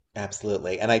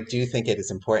Absolutely. And I do think it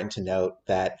is important to note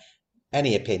that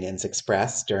any opinions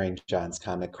expressed during John's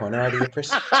Comic Corner are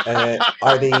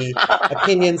the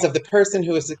opinions of the person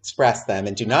who has expressed them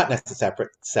and do not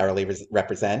necessarily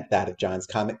represent that of John's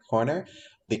Comic Corner,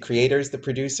 the creators, the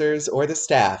producers, or the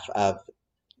staff of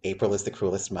April is the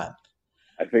Cruelest Month.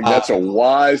 I think Uh, that's a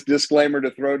wise disclaimer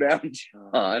to throw down,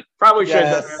 John. Probably should have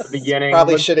done that at the yes, beginning.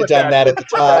 probably Let's should have put done that at the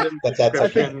put that top, in the but that's I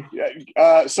okay. think.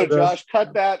 description. So, Josh,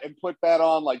 cut that and put that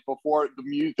on like before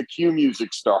the cue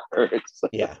music starts.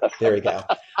 Yeah, there we go.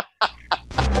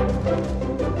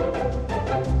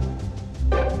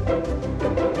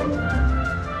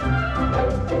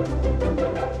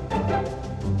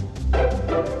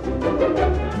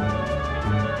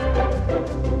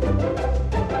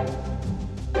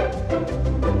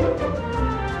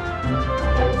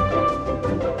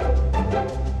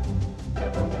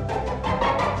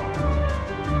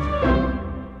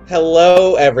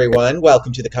 Hello, everyone.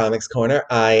 Welcome to the Comics Corner.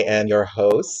 I am your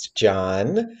host,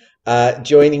 John.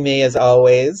 Joining me, as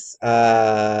always,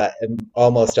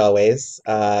 almost always,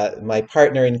 my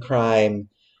partner in crime,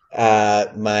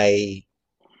 my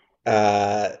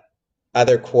uh,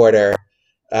 other quarter,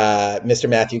 Mr.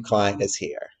 Matthew Klein, is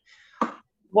here.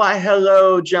 Why,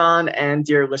 hello, John and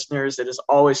dear listeners. It is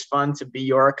always fun to be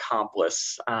your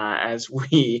accomplice as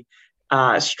we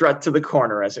strut to the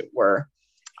corner, as it were.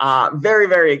 Very,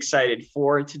 very excited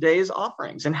for today's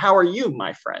offerings. And how are you,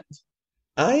 my friend?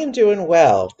 I am doing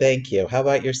well, thank you. How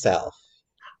about yourself?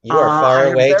 You are I far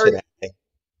am away very. today.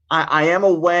 I am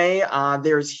away.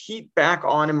 There's heat back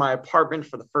on in my apartment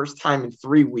for the first time in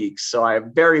 3 weeks, so I have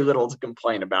very little to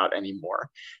complain about anymore.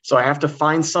 So I have to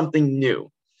find something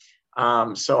new.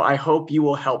 So I hope you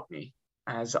will help me,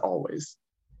 as always.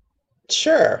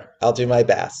 Sure, I'll do my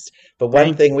best. But one Thank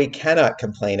you. thing we cannot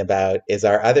complain about is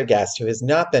our other guest who has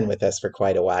not been with us for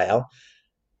quite a while,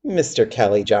 Mr.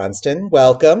 Kelly Johnston.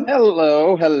 Welcome.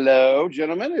 Hello,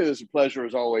 gentlemen. It is a pleasure,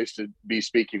 as always, to be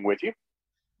speaking with you.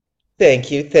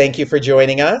 Thank you. Thank you for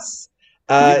joining us.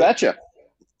 You Uh, betcha.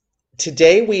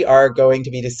 Today we are going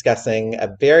to be discussing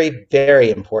a very,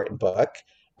 very important book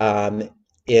um,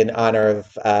 in honor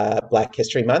of Black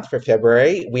History Month for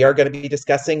February. We are going to be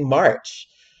discussing March,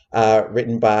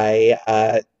 written by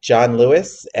John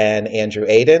Lewis and Andrew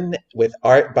Aden, with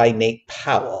art by Nate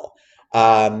Powell.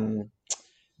 Um,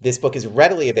 this book is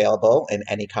readily available in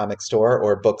any comic store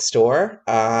or bookstore.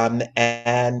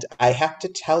 And I have to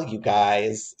tell you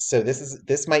guys, so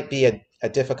this might be a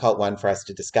difficult one for us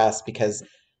to discuss because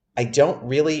I don't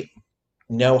really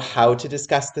know how to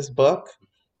discuss this book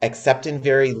except in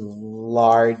very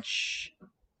large,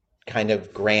 kind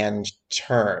of grand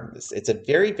terms. It's a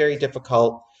very, very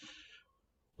difficult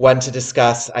one to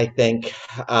discuss, I think,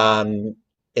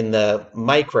 in the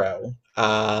micro.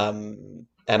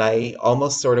 And I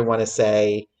almost sort of want to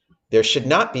say there should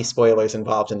not be spoilers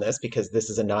involved in this because this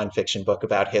is a nonfiction book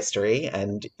about history.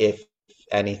 And if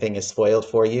anything is spoiled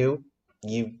for you,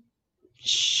 you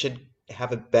should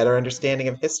have a better understanding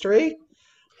of history.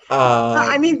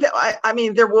 I Um, mean, I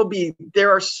mean, there will be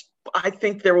there are. I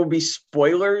think there will be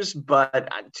spoilers, but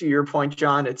to your point,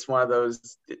 John, it's one of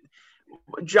those.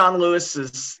 John Lewis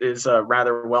is a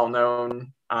rather well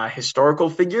known historical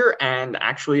figure, and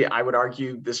actually, I would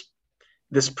argue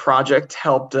this project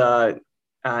helped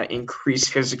increase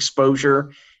his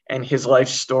exposure and his life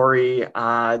story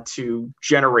to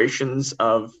generations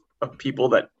of people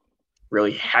that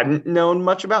really hadn't known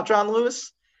much about John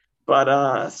Lewis.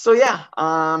 But so yeah,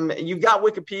 you've got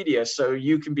Wikipedia, so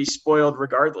you can be spoiled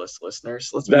regardless,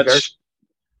 listeners. Let's be very.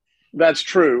 That's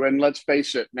true. And let's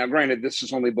face it. Now, granted, this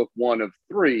is only book one of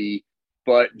three,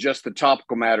 but just the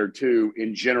topical matter too,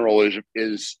 in general,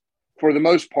 is for the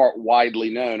most part widely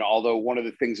known. Although one of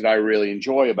the things that I really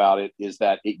enjoy about it is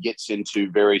that it gets into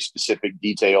very specific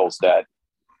details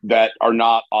that are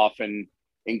not often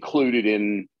included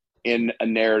in a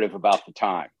narrative about the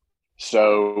time.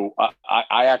 So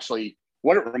I actually,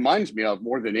 what it reminds me of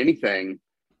more than anything,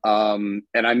 and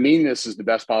I mean this is the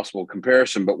best possible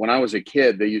comparison, but when I was a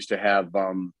kid, they used to have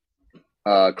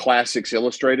Classics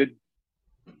Illustrated,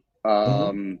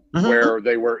 Mhm. where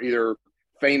they were either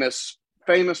famous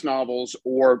novels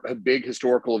or big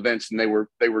historical events, and they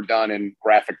were done in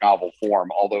graphic novel form.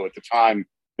 Although at the time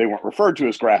they weren't referred to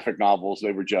as graphic novels;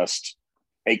 they were just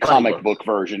a Funny comic books. book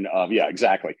version of, yeah,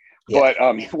 exactly. yeah.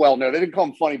 But well, no, they didn't call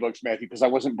them funny books, Matthew, because I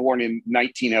wasn't born in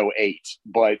 1908.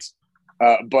 But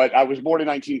I was born in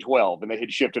 1912, and they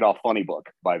had shipped it off Funny Book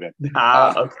by then.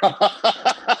 Okay.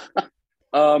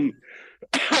 Um,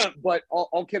 but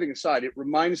all kidding aside, it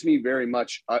reminds me very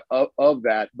much of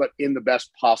that, but in the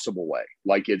best possible way.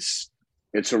 Like it's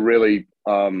a really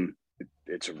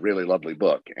it's a really lovely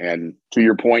book. And to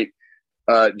your point,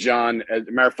 John, as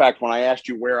a matter of fact, when I asked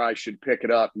you where I should pick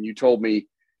it up, and you told me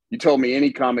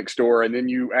any comic store, and then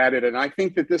you added, and I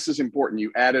think that this is important.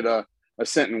 You added a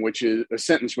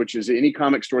sentence which is any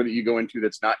comic store that you go into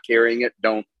that's not carrying it,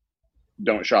 don't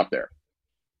shop there.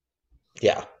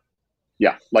 Yeah.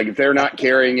 Yeah. Like if they're not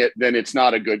carrying it, then it's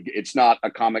not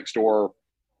a comic store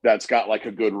that's got like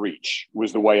a good reach,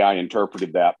 was the way I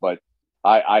interpreted that. But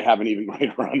I have an even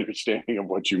greater understanding of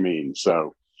what you mean.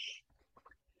 So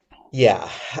Yeah.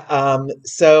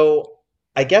 So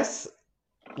I guess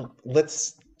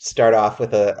let's start off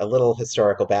with a little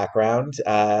historical background.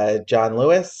 John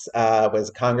Lewis was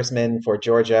a congressman for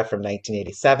Georgia from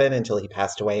 1987 until he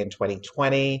passed away in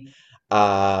 2020.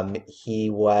 I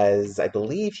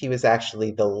believe he was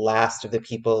actually the last of the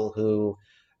people who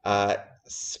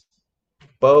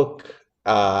spoke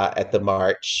at the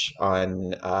march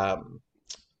on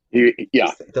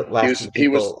the last he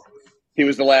was people. he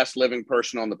was the last living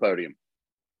person on the podium.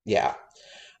 Yeah.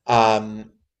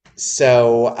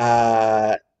 So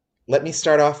let me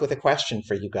start off with a question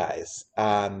for you guys.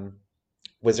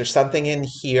 Was there something in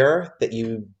here that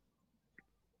you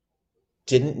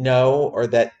didn't know or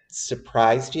that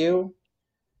surprised you?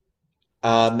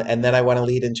 And then I want to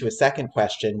lead into a second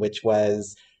question, which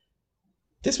was,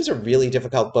 this was a really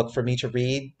difficult book for me to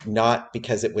read, not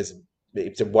because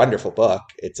it's a wonderful book.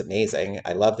 It's amazing.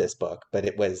 I love this book, but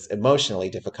it was emotionally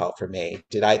difficult for me.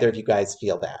 Did either of you guys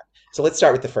feel that? So let's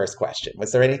start with the first question.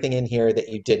 Was there anything in here that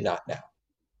you did not know?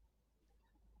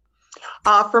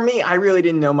 For me, I really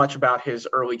didn't know much about his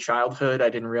early childhood. I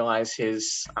didn't realize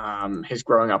his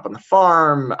growing up on the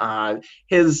farm.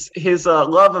 His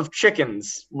love of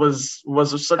chickens was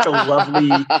such a lovely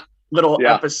little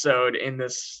episode in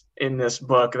this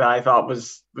book that I thought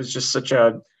was just such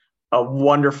a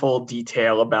wonderful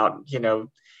detail about,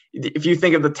 if you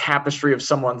think of the tapestry of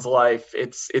someone's life,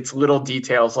 it's little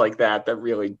details like that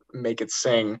really make it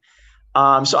sing.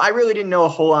 So I really didn't know a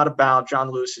whole lot about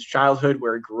John Lewis's childhood,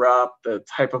 where he grew up, the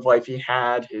type of life he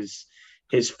had, his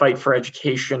fight for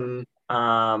education.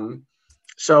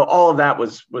 So all of that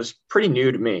was pretty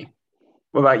new to me.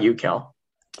 What about you, Kel?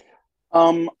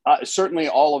 Certainly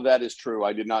all of that is true.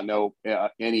 I did not know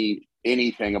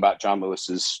anything about John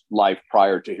Lewis's life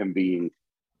prior to him being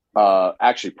a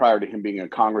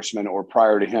congressman, or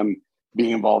prior to him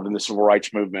being involved in the civil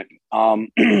rights movement.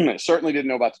 Certainly didn't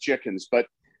know about the chickens. But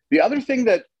the other thing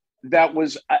that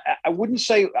was, I wouldn't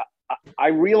say, I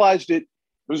realized it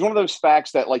was one of those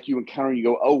facts that like you encounter, you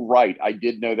go, oh, right, I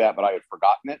did know that, but I had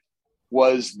forgotten it,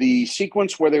 was the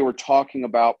sequence where they were talking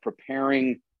about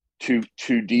preparing to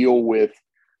deal with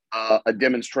a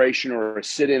demonstration or a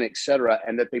sit-in, et cetera,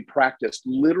 and that they practiced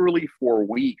literally for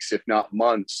weeks, if not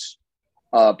months,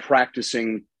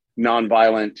 practicing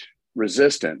nonviolent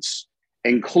resistance,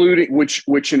 including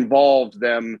which involved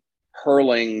them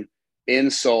hurling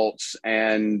insults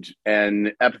and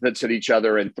epithets at each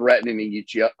other and threatening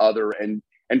each other and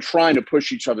trying to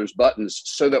push each other's buttons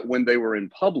so that when they were in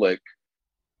public,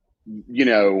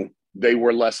 they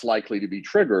were less likely to be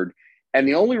triggered. And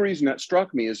the only reason that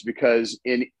struck me is because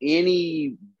in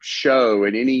any show,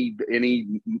 in any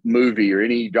movie or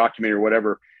any documentary or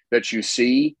whatever that you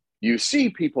see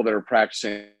people that are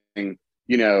practicing,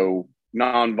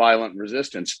 nonviolent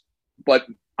resistance. But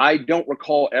I don't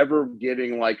recall ever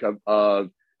getting like a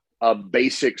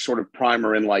basic sort of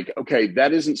primer in like, okay,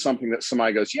 that isn't something that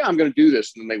somebody goes, yeah, I'm going to do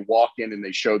this. And then they walk in and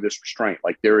they show this restraint.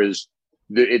 Like it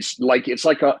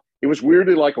was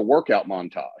weirdly like a workout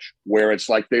montage where it's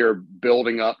like they're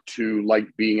building up to like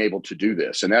being able to do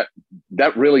this. And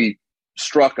that really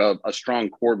struck a strong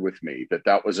chord with me,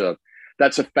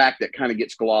 that's a fact that kind of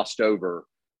gets glossed over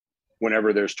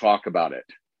whenever there's talk about it.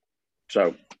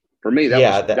 So for me,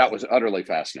 that was utterly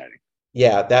fascinating.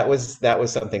 Yeah, that was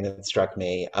something that struck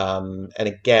me. And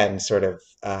again, sort of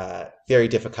very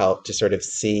difficult to sort of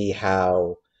see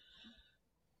how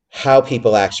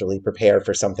people actually prepare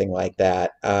for something like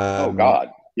that. Oh God,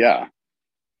 yeah.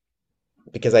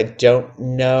 Because I don't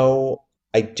know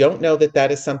that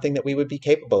is something that we would be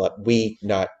capable of. We,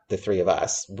 not the three of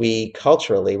us, we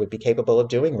culturally would be capable of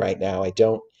doing right now. I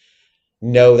don't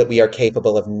know that we are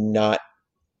capable of not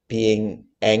being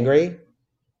angry.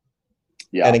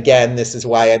 Yeah. And again, this is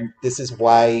why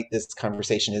this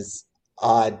conversation is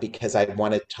odd, because I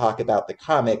want to talk about the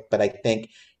comic, but I think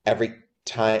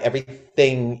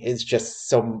everything is just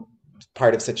so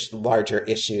part of such larger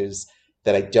issues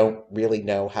that I don't really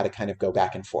know how to kind of go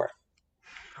back and forth.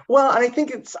 Well, I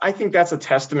think that's a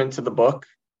testament to the book,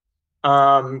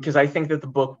 because I think that the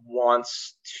book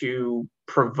wants to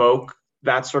provoke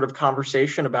that sort of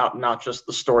conversation about not just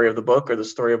the story of the book or the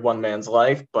story of one man's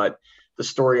life, but the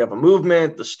story of a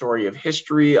movement, the story of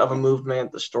history of a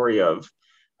movement, the story of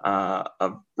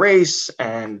race,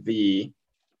 and the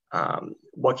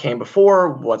what came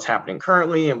before, what's happening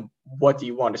currently, and what do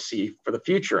you want to see for the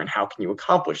future, and how can you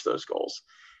accomplish those goals.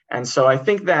 And so I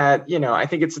think that, I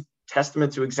think it's a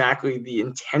testament to exactly the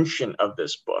intention of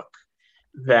this book,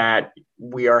 that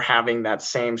we are having that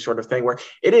same sort of thing where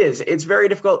it's very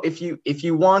difficult if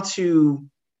you want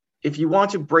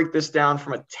to break this down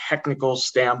from a technical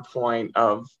standpoint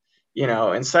of,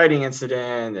 inciting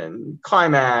incident and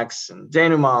climax and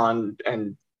denouement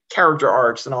and character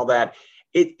arcs and all that.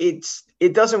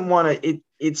 It doesn't want to,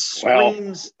 it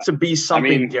screams to be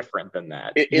something different than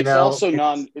that. It's also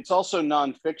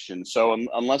nonfiction. So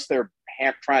unless they're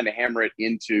trying to hammer it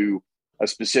into a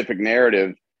specific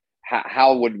narrative,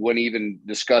 how would one even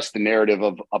discuss the narrative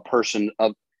of a person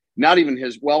of not even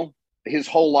his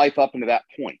whole life up into that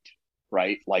point,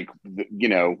 right? Like,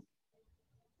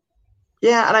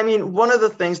 Yeah, and I mean, one of the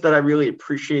things that I really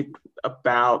appreciate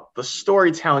about the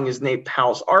storytelling is Nate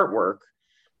Powell's artwork.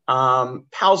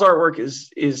 Powell's artwork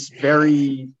is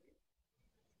very,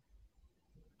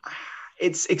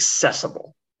 it's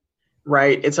accessible,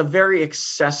 right? It's a very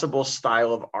accessible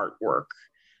style of artwork.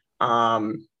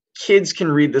 Kids can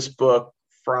read this book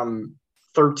from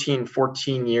 13,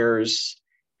 14 years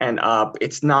and up.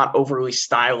 It's not overly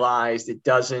stylized. It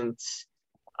doesn't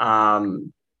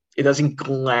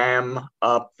glam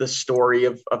up the story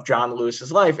of John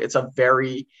Lewis's life. It's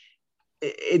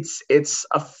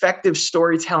effective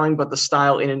storytelling, but the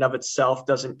style in and of itself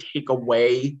doesn't take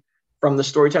away from the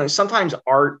storytelling. Sometimes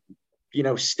art,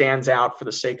 stands out for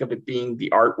the sake of it being the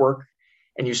artwork,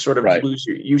 and you sort of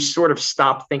you sort of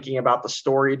stop thinking about the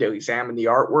story to examine the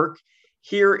artwork.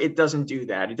 Here, it doesn't do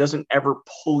that. It doesn't ever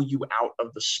pull you out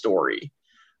of the story.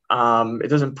 It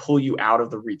doesn't pull you out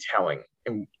of the retelling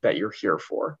that you're here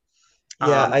for.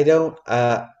 Yeah, I don't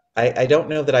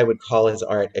know that I would call his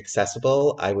art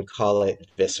accessible. I would call it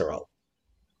visceral,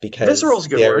 because visceral's a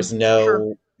good there's word. no,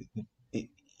 Sure.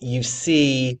 You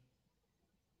see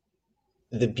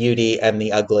the beauty and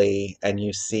the ugly, and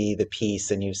you see the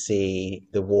peace and you see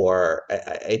the war.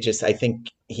 I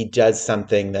think he does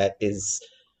something that is,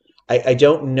 I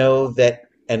don't know that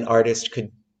an artist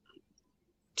could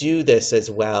do this as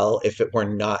well if it were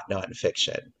not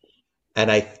nonfiction.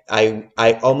 And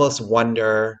I almost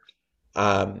wonder,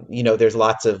 there's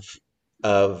lots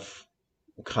of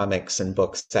comics and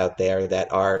books out there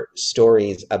that are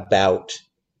stories about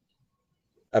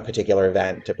a particular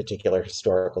event, a particular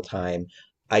historical time.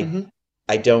 I Mm-hmm.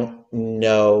 I don't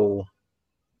know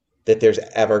that there's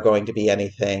ever going to be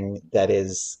anything that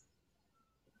is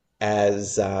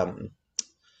as I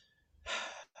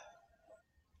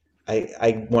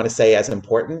want to say as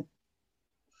important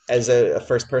as a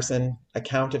first person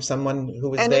account of someone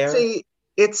who was And there.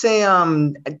 it's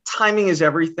a timing is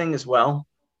everything as well.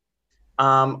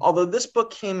 Although this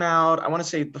book came out, I want to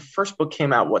say the first book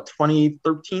came out,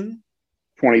 2013?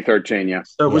 2013, yeah.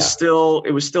 So Yeah.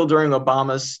 it was still during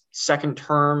Obama's second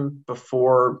term,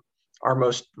 before our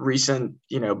most recent,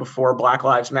 before Black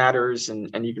Lives Matters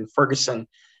and even Ferguson.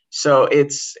 So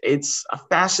it's a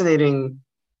fascinating,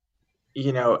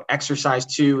 exercise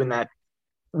too, in that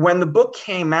when the book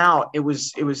came out, it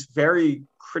was very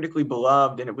critically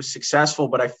beloved and it was successful.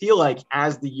 But I feel like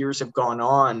as the years have gone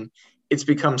on, it's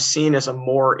become seen as a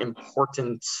more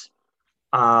important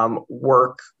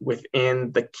work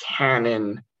within the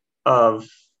canon of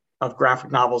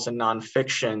graphic novels and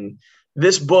nonfiction.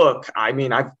 This book, I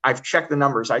mean, I've checked the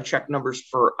numbers. I check numbers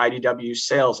for IDW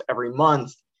sales every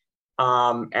month,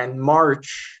 and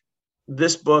March,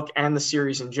 this book and the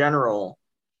series in general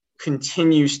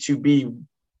continues to be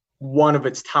one of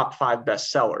its top 5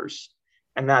 bestsellers,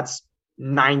 and that's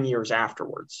 9 years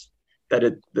afterwards that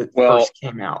it first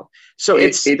came out. So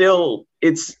it's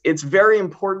very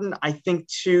important. I think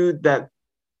too that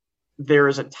there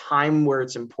is a time where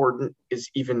it's important is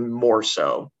even more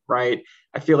so, right?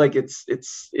 I feel like it's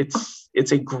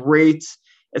a great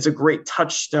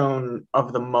touchstone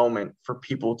of the moment for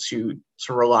people to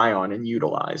rely on and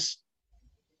utilize.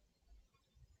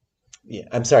 Yeah,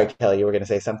 I'm sorry, Kelly, you were going to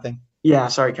say something? Yeah,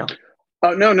 sorry, Kel.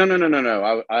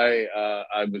 No.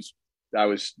 I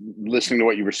was listening to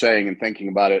what you were saying and thinking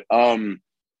about it.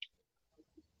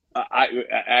 I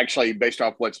actually, based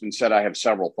off what's been said, I have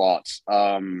several thoughts.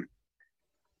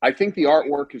 I think the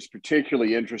artwork is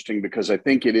particularly interesting because I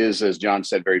think it is, as John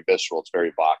said, very visceral. It's very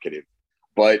evocative,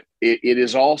 but it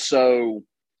is also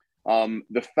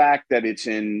the fact that it's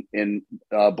in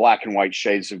black and white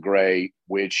shades of gray,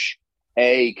 which,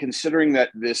 considering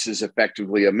that this is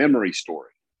effectively a memory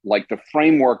story, like the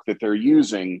framework that they're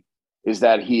using is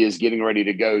that he is getting ready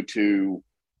to go to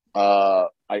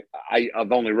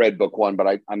I've only read book one,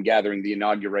 but I'm gathering the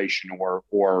inauguration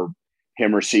or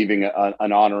him receiving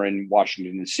an honor in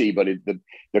Washington D.C. But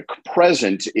the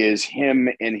present is him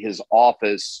in his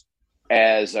office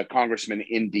as a congressman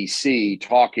in D.C.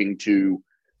 talking to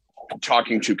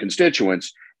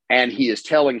constituents, and he is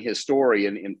telling his story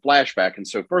in flashback. And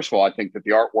so, first of all, I think that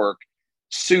the artwork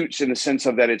suits in the sense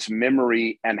of that it's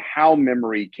memory, and how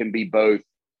memory can be both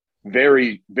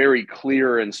very, very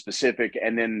clear and specific,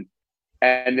 and then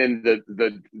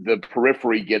the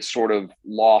periphery gets sort of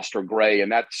lost or gray,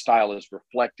 and that style is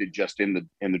reflected just in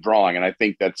the drawing. And I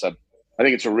think it's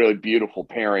a really beautiful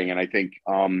pairing. And I think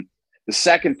the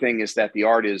second thing is that the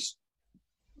art is,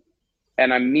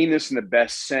 and I mean this in the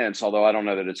best sense, although I don't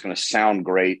know that it's going to sound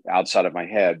great outside of my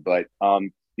head, but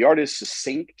the art is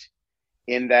succinct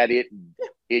in that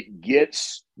it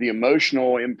gets the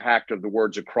emotional impact of the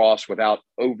words across without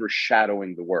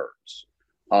overshadowing the words.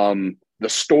 The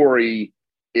story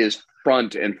is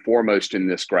front and foremost in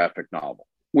this graphic novel,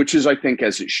 which is, I think,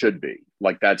 as it should be.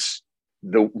 Like, that's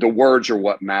the words are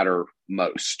what matter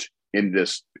most in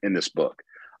this book.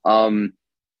 And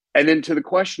then to the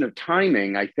question of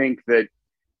timing, I think,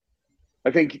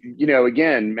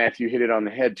 again, Matthew hit it on the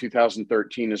head.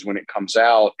 2013 is when it comes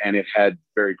out, and it had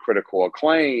very critical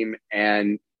acclaim.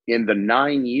 And in the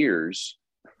 9 years,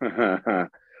 I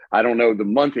don't know the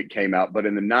month it came out, but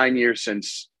in the 9 years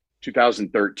since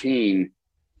 2013,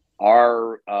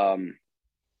 I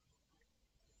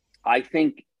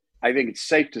think it's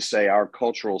safe to say our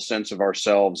cultural sense of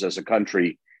ourselves as a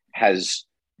country has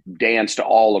danced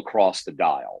all across the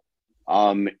dial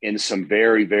in some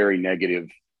very, very negative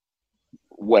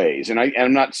ways. And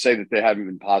I'm not to say that there haven't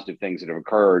been positive things that have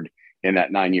occurred in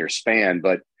that 9 year span,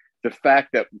 but the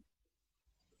fact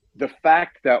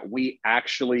that we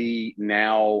actually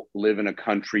now live in a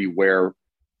country where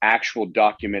actual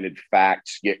documented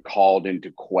facts get called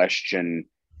into question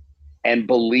and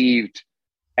believed,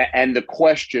 and the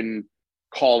question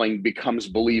calling becomes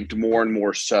believed more and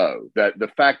more so. That the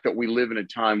fact that we live in a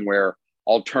time where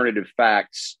alternative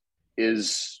facts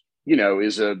is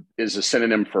a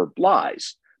synonym for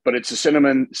lies, but it's a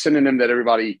synonym that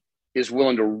everybody is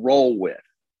willing to roll with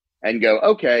and go,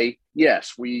 okay,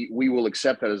 yes, we will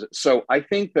accept that. So I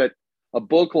think that a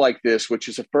book like this, which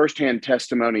is a firsthand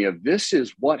testimony of this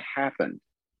is what happened,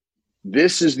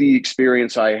 this is the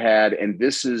experience I had, and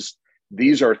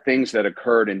these are things that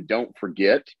occurred, and don't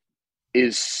forget,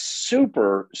 is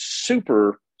super,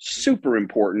 super, super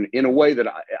important in a way that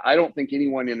I don't think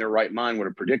anyone in their right mind would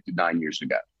have predicted 9 years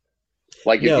ago.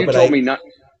 Like, if you told me not,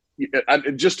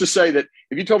 just to say that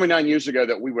if you told me 9 years ago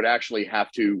that we would actually have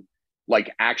to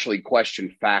actually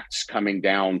question facts coming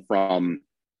down from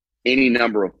any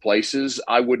number of places,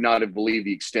 I would not have believed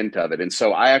the extent of it. And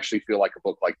so I actually feel like a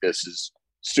book like this is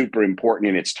super important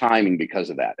in its timing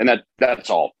because of that. And that's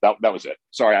all. That was it.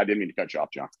 Sorry, I didn't mean to cut you off,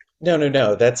 John.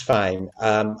 No, that's fine.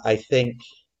 I think,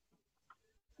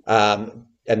 and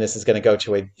this is going to go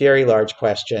to a very large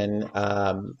question,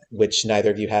 which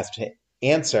neither of you has to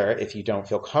answer if you don't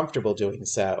feel comfortable doing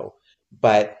so.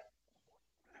 But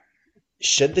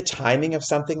should the timing of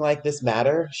something like this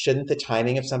matter? Shouldn't the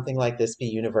timing of something like this be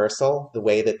universal? The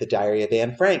way that the Diary of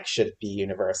Anne Frank should be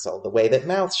universal, the way that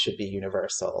Mouse should be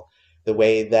universal, the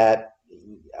way that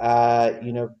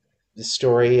the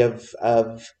story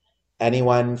of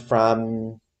anyone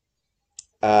from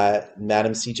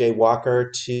Madam C.J.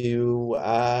 Walker to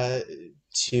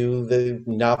the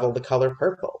novel The Color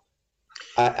Purple.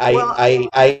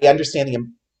 I understand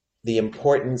the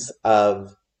importance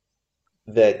of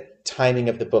the timing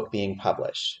of the book being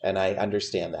published, and I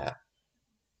understand that.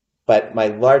 But my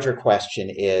larger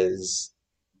question is,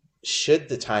 shouldn't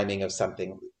the timing of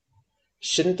something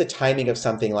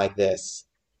like this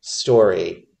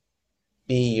story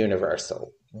be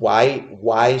universal? Why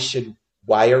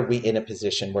are we in a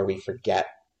position where we forget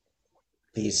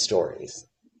these stories?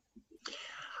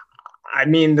 I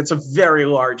mean, that's a very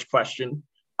large question.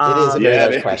 It is a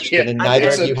very large question, and neither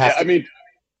of you have to.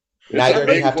 Neither of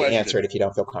you have to answer it if you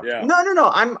don't feel comfortable. Yeah.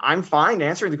 No. I'm fine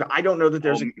answering the. I don't know that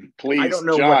there's please, I don't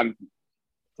know, John.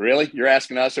 Really, you're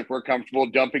asking us if we're comfortable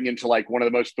jumping into one of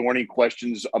the most thorny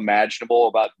questions imaginable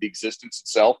about the existence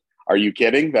itself? Are you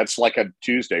kidding? That's like a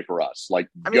Tuesday for us.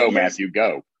 Go, Matthew,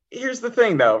 go. Here's the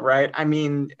thing, though, right? I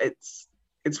mean, it's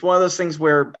one of those things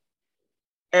where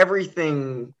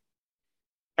everything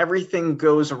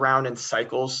goes around in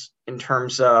cycles in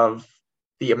terms of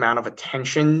the amount of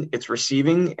attention it's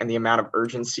receiving and the amount of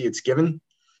urgency it's given.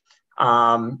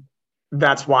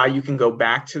 That's why you can go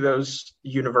back to those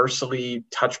universally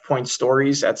touch point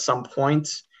stories at some point.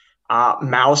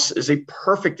 Mouse is a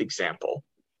perfect example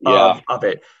of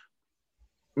it.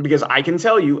 because I can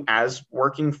tell you, as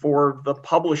working for the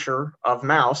publisher of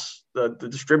Mouse, the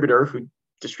distributor who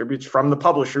distributes from the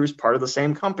publisher, who's part of the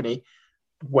same company,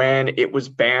 when it was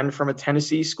banned from a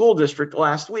Tennessee school district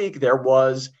last week, there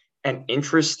was an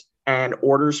interest and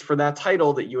orders for that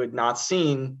title that you had not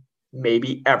seen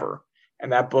maybe ever.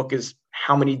 And that book is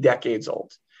how many decades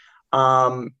old?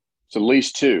 It's at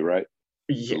least two, right?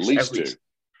 Yes, at least two.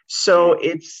 So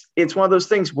it's one of those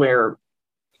things where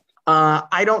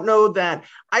I don't know that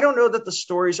the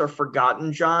stories are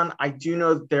forgotten, John. I do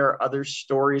know that there are other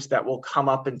stories that will come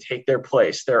up and take their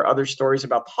place. There are other stories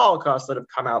about the Holocaust that have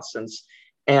come out since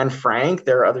Anne Frank.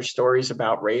 There are other stories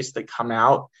about race that come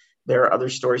out. There are other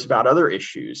stories about other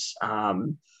issues.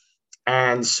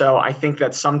 And so I think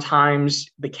that sometimes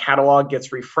the catalog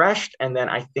gets refreshed, and then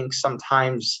I think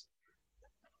sometimes,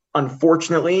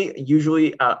 unfortunately,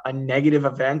 usually a negative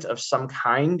event of some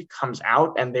kind comes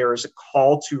out, and there is a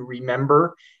call to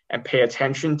remember and pay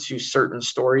attention to certain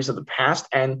stories of the past,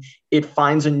 and it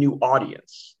finds a new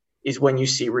audience is when you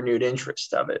see renewed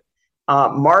interest of it.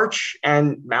 March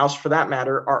and Mouse, for that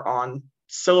matter, are on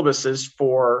syllabuses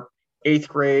for 8th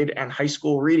grade and high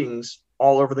school readings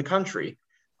all over the country.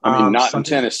 I mean, not in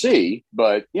Tennessee,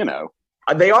 but,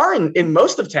 they are in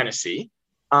most of Tennessee.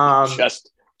 Just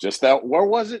that. Where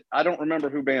was it? I don't remember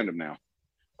who banned them now.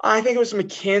 I think it was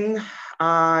McKinn.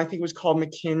 I think it was called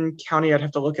McKinn County. I'd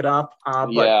have to look it up.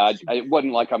 It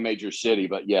wasn't like a major city,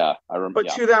 but yeah, I remember.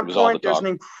 But to that point, there's an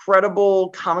incredible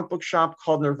comic book shop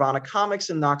called Nirvana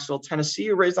Comics in Knoxville, Tennessee,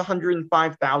 who raised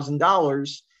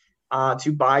 $105,000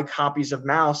 to buy copies of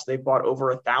Mouse. They bought over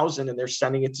 1,000, and they're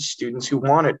sending it to students who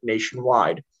want it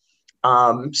nationwide.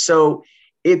 So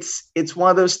it's one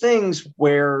of those things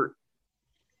where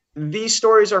these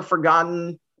stories are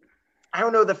forgotten. I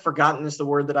don't know that forgotten is the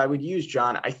word that I would use,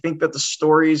 John. I think that the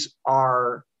stories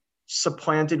are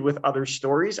supplanted with other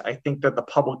stories. I think that the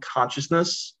public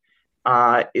consciousness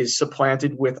is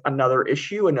supplanted with another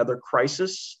issue, another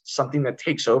crisis, something that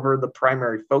takes over the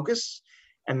primary focus,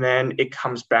 and then it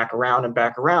comes back around and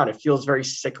back around. It feels very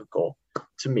cyclical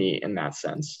to me in that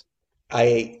sense.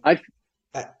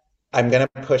 I'm going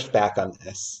to push back on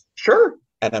this. Sure.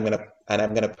 And I'm going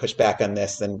to push back on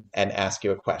this and ask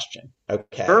you a question.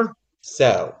 Okay. Sure.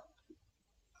 So,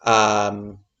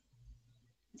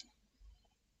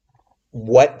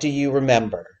 what do you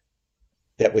remember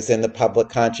that was in the public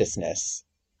consciousness?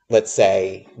 Let's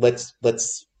say, let's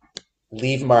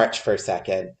leave March for a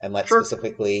second, and let's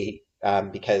specifically,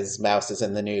 because Mouse is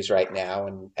in the news right now,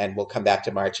 and we'll come back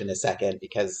to March in a second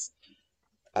because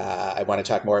I want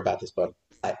to talk more about this book.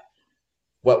 But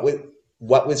what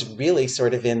was really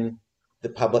sort of in the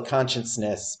public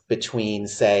consciousness between,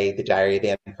 say, The Diary of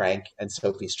Anne Frank and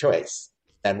Sophie's Choice,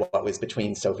 and what was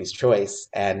between Sophie's Choice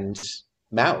and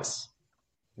Mouse,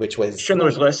 which was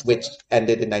Schindler's List, which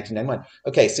ended in 1991.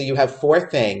 Okay, so you have four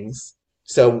things.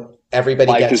 So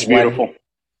everybody Life gets is beautiful. one.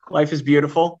 Life is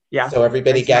beautiful. Yeah. So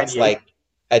everybody gets like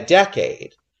a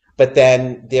decade, but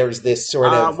then there's this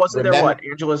sort of wasn't there what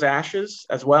Angela's Ashes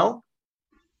as well?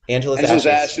 Angela's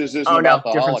Ashes isn't about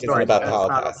the Holocaust. Isn't about the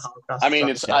Holocaust. I mean,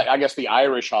 it's I guess the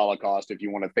Irish Holocaust, if you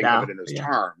want to think of it in those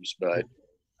terms. But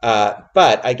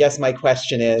I guess my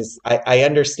question is, I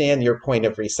understand your point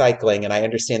of recycling, and I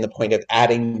understand the point of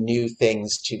adding new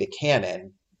things to the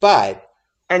canon. But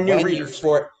when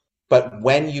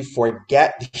you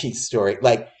forget these stories,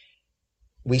 like,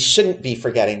 we shouldn't be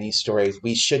forgetting these stories.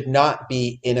 We should not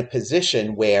be in a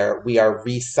position where we are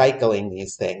recycling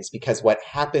these things, because what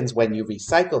happens when you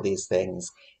recycle these things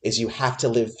is you have to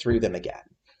live through them again.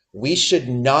 We should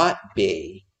not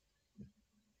be,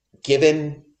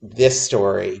 given this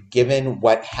story, given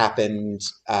what happened,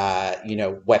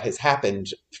 what has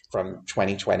happened from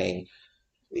 2020,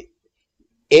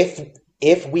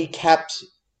 if we kept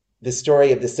the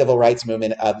story of the civil rights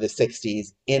movement of the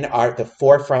 60s in the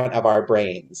forefront of our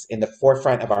brains, in the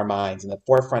forefront of our minds, in the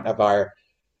forefront of our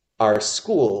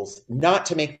schools, not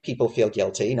to make people feel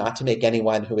guilty, not to make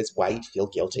anyone who is white feel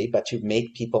guilty, but to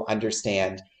make people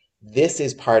understand this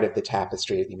is part of the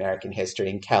tapestry of the American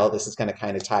history. And Kel, this is going to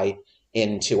kind of tie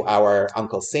into our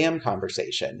Uncle Sam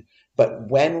conversation. But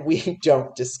when we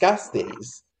don't discuss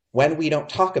these, when we don't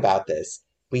talk about this,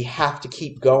 we have to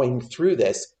keep going through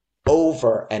this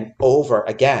over and over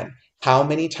again. How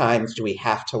many times do we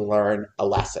have to learn a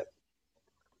lesson?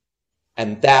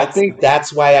 And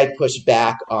that's why I push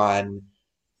back on,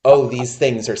 these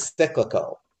things are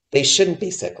cyclical. They shouldn't be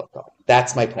cyclical.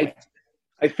 That's my point.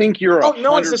 I think you're.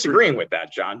 No one's disagreeing with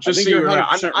that, John. Just so you're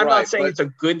right. I'm not saying it's a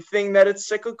good thing that it's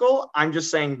cyclical. I'm just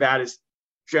saying that is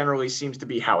generally seems to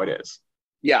be how it is.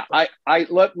 Yeah,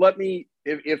 let me,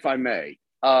 if I may.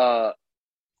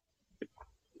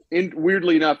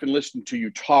 weirdly enough, in listening to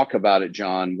you talk about it,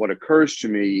 John, what occurs to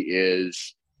me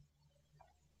is,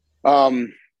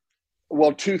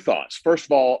 well, two thoughts. First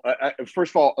of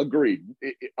all, agreed.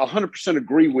 100%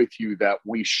 agree with you that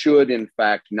we should, in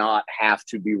fact, not have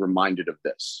to be reminded of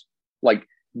this. Like,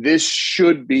 this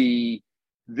should be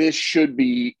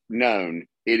known.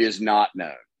 It is not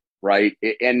known, right?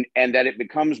 And that it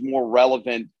becomes more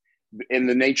relevant in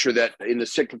the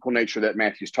cyclical nature that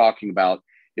Matthew's talking about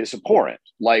is abhorrent.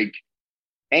 Like,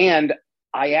 and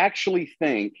I actually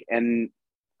think, and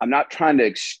I'm not trying to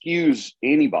excuse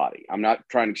anybody. I'm not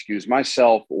trying to excuse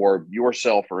myself or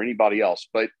yourself or anybody else,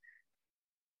 but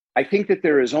I think that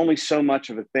there is only so much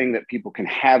of a thing that people can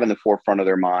have in the forefront of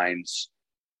their minds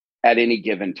at any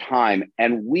given time.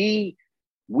 And we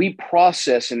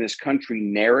process in this country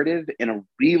narrative in a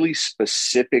really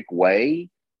specific way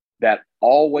that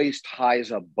always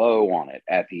ties a bow on it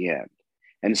at the end.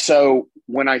 And so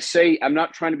when I say, I'm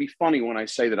not trying to be funny when I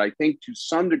say that I think to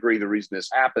some degree the reason this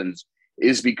happens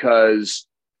is because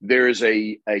there is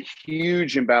a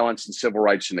huge imbalance in civil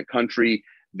rights in the country.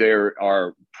 There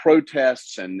are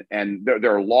protests and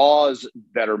there are laws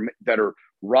that are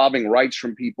robbing rights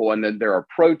from people. And then there are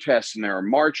protests and there are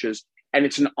marches. And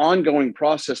it's an ongoing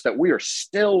process that we are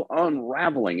still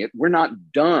unraveling it. We're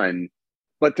not done.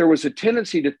 But there was a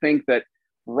tendency to think that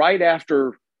right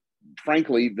after,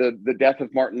 frankly, the death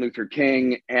of Martin Luther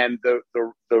King and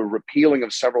the repealing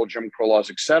of several Jim Crow laws,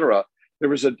 et cetera, there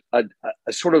was a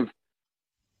sort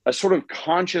of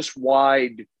conscious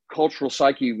wide cultural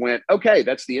psyche went, okay,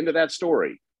 that's the end of that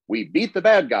story. We beat the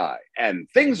bad guy and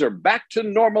things are back to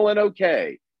normal and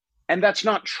okay. And that's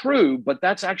not true, but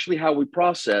that's actually how we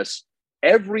process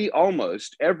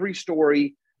almost every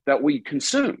story that we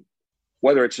consume,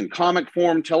 whether it's in comic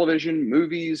form, television,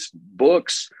 movies,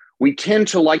 books. We tend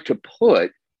to like to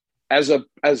put as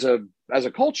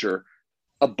a culture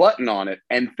a button on it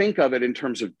and think of it in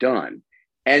terms of done.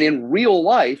 And in real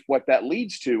life, what that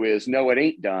leads to is, no, it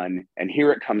ain't done. And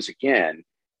here it comes again.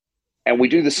 And we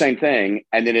do the same thing.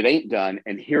 And then it ain't done.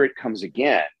 And here it comes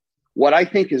again. What I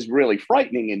think is really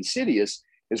frightening and insidious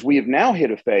is we have now hit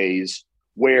a phase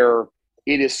where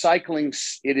it is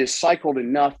cycled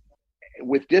enough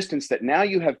with distance that now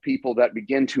you have people that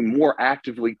begin to more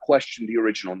actively question the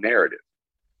original narrative,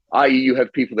 i.e. you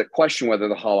have people that question whether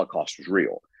the Holocaust was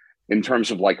real in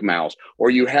terms of like Mao's, or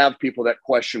you have people that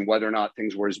question whether or not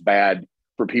things were as bad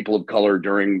for people of color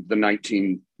during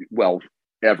the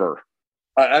ever.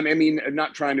 I mean,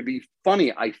 not trying to be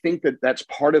funny. I think that that's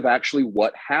part of actually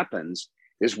what happens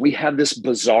is we have this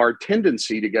bizarre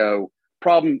tendency to go,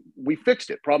 problem, we fixed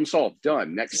it, problem solved,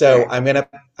 done. Next. So I'm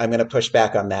gonna push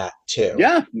back on that too.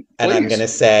 Yeah, please. And I'm gonna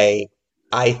say,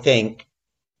 I think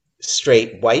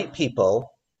straight white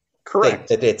people think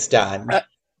that it's done.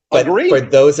 But agreed. For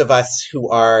those of us who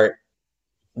are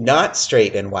not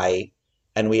straight and white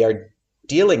and we are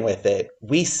dealing with it,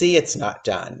 we see it's not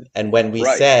done. And when we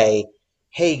say,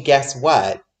 hey, guess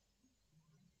what?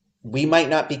 We might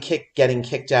not be getting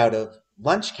kicked out of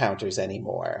lunch counters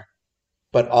anymore.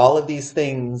 But all of these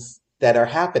things that are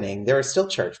happening, there are still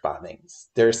church bombings.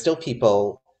 There are still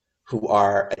people who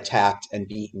are attacked and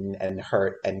beaten and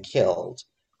hurt and killed.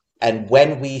 And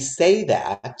when we say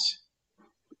that,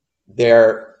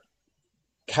 there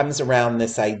comes around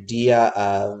this idea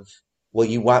of, well,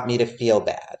 you want me to feel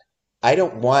bad. I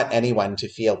don't want anyone to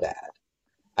feel bad.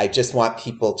 I just want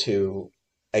people to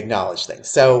acknowledge things.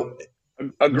 So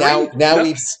now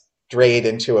we've strayed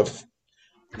into a...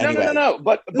 Anyway. No.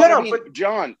 But I mean,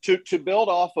 John, to build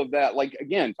off of that, like,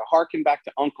 again, to harken back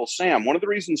to Uncle Sam, one of the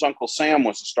reasons Uncle Sam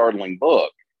was a startling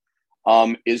book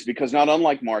is because, not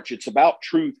unlike March, it's about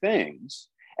true things.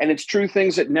 And it's true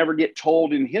things that never get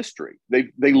told in history.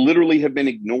 They literally have been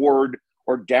ignored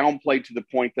or downplayed to the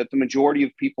point that the majority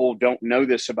of people don't know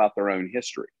this about their own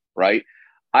history, right?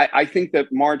 I think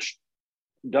that March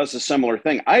does a similar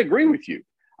thing. I agree with you.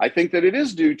 I think that it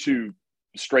is due to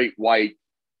straight white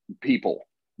people,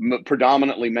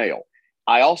 predominantly male.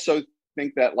 I also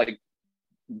think that, like,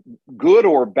 good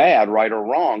or bad, right or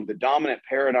wrong, the dominant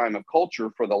paradigm of culture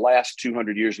for the last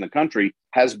 200 years in the country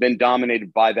has been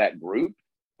dominated by that group.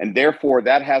 And therefore,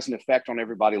 that has an effect on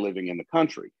everybody living in the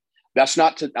country.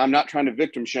 I'm not trying to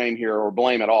victim shame here or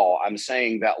blame at all. I'm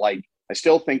saying that, like, I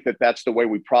still think that that's the way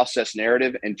we process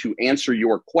narrative. And to answer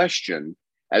your question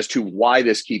as to why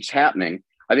this keeps happening,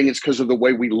 I think it's because of the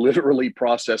way we literally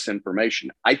process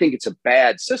information. I think it's a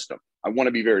bad system. I want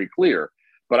to be very clear.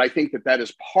 But I think that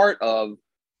is part of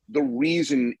the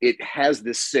reason it has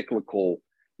this cyclical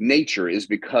nature, is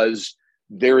because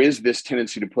there is this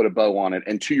tendency to put a bow on it.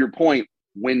 And to your point,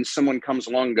 when someone comes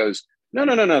along and goes, no,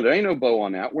 there ain't no bow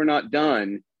on that, we're not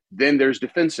done, then there's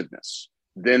defensiveness,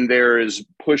 then there is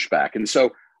pushback. And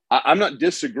so I'm not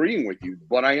disagreeing with you,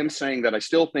 but I am saying that I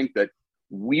still think that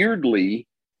weirdly,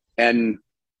 and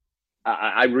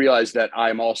I realize that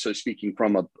I'm also speaking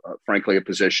from frankly, a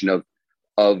position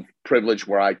of privilege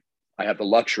where I have the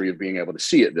luxury of being able to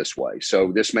see it this way.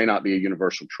 So this may not be a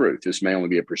universal truth. This may only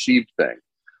be a perceived thing.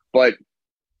 But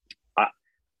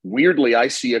weirdly, I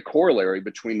see a corollary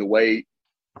between the way,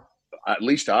 at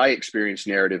least I experience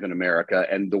narrative in America,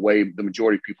 and the way the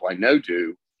majority of people I know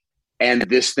do, and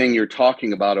this thing you're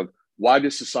talking about of why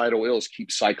do societal ills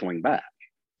keep cycling back?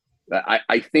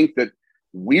 I think that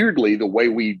weirdly, the way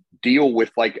we deal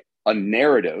with like a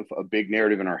narrative, a big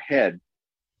narrative in our head,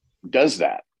 does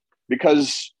that.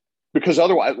 Because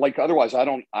otherwise,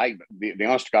 the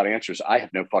honest to God answer is I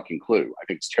have no fucking clue. I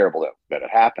think it's terrible that it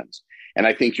happens. And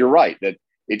I think you're right that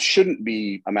it shouldn't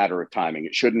be a matter of timing.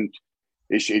 It should,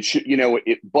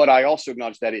 but I also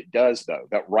acknowledge that it does, though,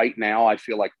 that right now I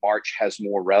feel like March has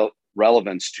more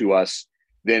relevance to us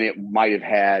than it might have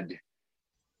had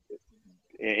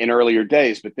in earlier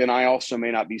days. But then I also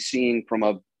may not be seeing from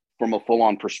a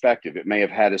full-on perspective. It may have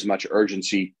had as much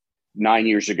urgency 9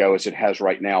 years ago as it has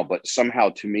right now, but somehow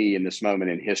to me in this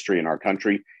moment in history in our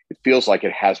country, it feels like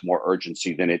it has more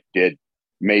urgency than it did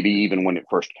maybe even when it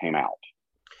first came out.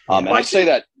 And I say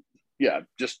that,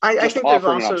 I think there's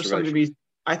also something to be,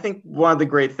 I think one of the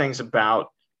great things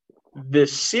about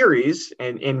this series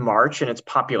in March and its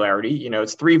popularity,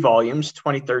 it's 3 volumes,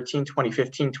 2013,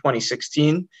 2015,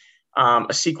 2016. A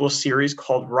sequel series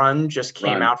called Run just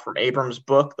came out from Abrams'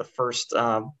 book, the first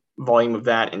volume of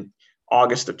that in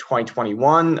August of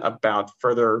 2021, about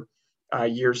further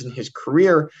years in his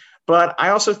career. But I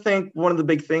also think one of the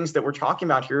big things that we're talking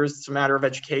about here is it's a matter of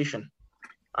education.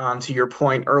 To your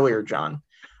point earlier, John,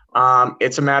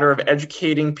 it's a matter of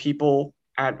educating people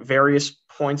at various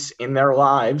points in their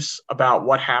lives about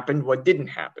what happened, what didn't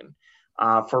happen,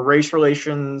 for race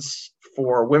relations,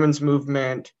 for women's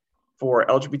movement, for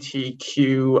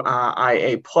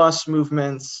LGBTQIA plus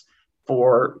movements,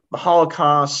 for the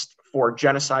Holocaust, for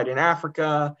genocide in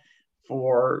Africa,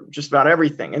 for just about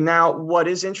everything. And now what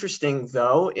is interesting,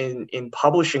 though, in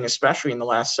publishing, especially in the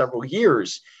last several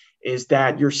years, is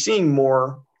that you're seeing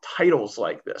more titles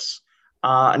like this.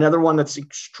 Another one that's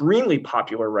extremely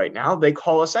popular right now, They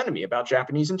Call Us Enemy, about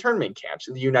Japanese internment camps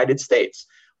in the United States.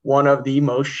 One of the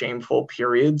most shameful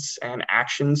periods and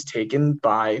actions taken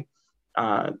by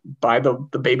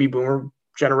the baby boomer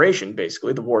generation,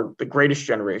 basically the greatest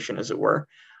generation, as it were.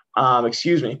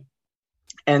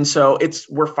 And so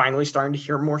we're finally starting to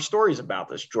hear more stories about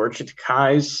this. George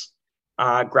Takei's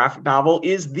graphic novel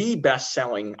is the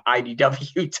best-selling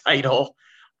IDW title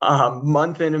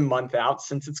month in and month out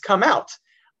since it's come out.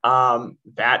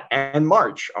 That and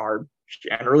March are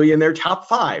generally in their top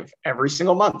 5 every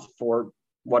single month for,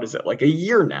 like a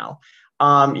year now.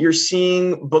 You're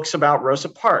seeing books about Rosa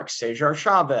Parks, Cesar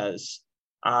Chavez,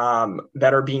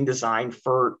 that are being designed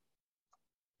for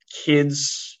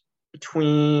kids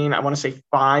between, I want to say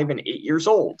 5 and 8 years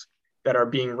old, that are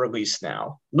being released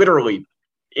now, literally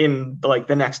in like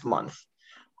the next month.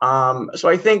 So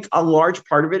I think a large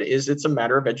part of it is it's a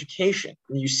matter of education.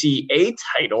 You see a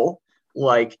title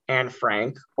like Anne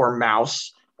Frank or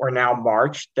Mouse or now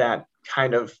March that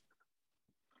kind of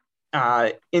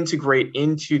integrate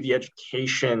into the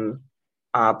education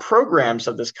programs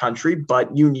of this country,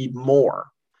 but you need more.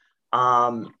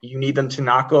 You need them to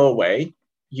not go away.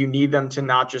 You need them to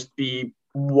not just be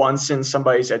once in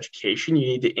somebody's education. You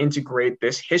need to integrate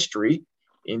this history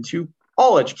into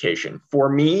all education. For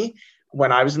me,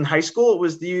 when I was in high school, it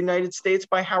was The United States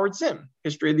by Howard Zinn,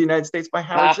 History of the United States by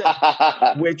Howard Zinn.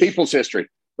 Which People's History.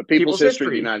 The People's History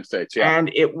of the United States, yeah. And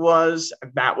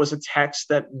that was a text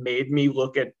that made me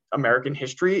look at American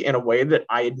history in a way that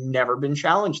I had never been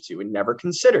challenged to and never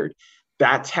considered.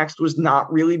 That text was not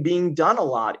really being done a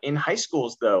lot in high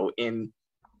schools, though, in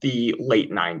the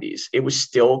late 90s. It was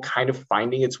still kind of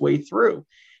finding its way through.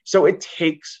 So it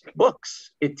takes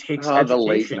books. It takes education. The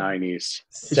late 90s.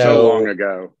 So long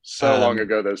ago. Long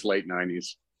ago, those late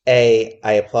 90s. I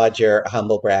applaud your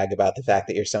humble brag about the fact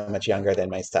that you're so much younger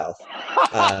than myself.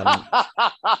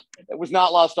 It was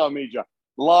not lost on me, John.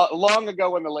 Long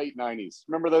ago in the late 90s.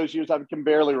 Remember those years? I can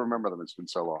barely remember them. It's been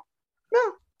so long. No.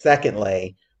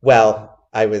 Secondly, well,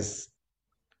 I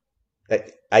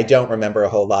don't remember a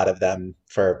whole lot of them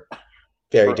for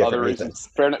very different reasons.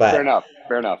 Fair enough.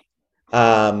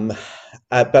 But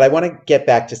I want to get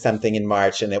back to something in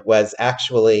March, and it was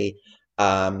actually,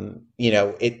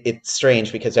 it's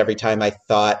strange because every time I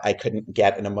thought I couldn't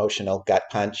get an emotional gut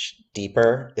punch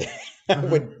deeper,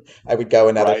 I would go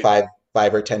another 5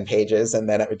 or 10 pages, and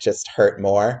then it would just hurt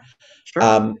more.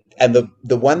 Sure. And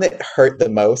the one that hurt the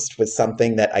most was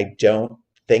something that I don't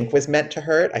think was meant to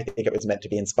hurt. I think it was meant to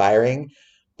be inspiring.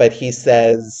 But he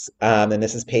says, and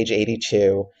this is page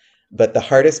 82, but the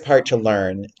hardest part to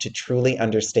learn, to truly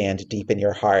understand deep in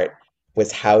your heart,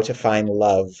 was how to find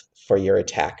love for your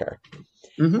attacker.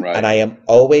 Mm-hmm. And Right. I am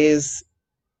always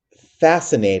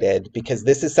fascinated because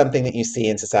this is something that you see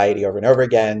in society over and over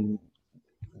again,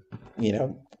 you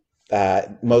know,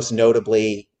 most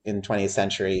notably in the 20th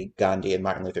century, Gandhi and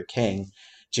Martin Luther King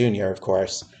Jr., of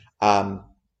course. Um,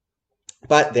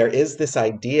 but there is this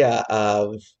idea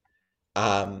of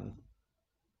um,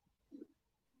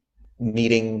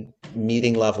 meeting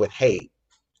love with hate.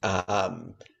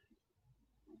 Um,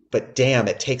 but damn,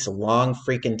 it takes a long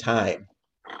freaking time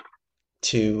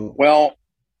to Well,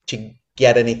 to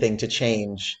get anything to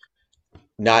change.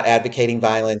 Not advocating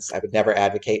violence. I would never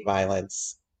advocate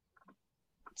violence.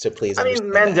 So please I mean,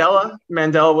 understand that.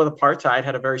 Mandela with apartheid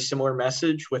had a very similar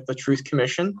message with the Truth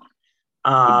Commission.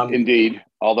 indeed,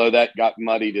 although that got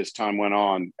muddied as time went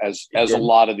on, as a Did.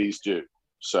 lot of these do.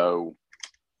 So,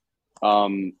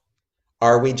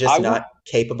 Are we just I would. not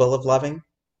capable of loving?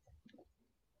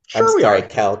 I'm Sure we sorry, are.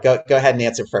 Kel. Go ahead and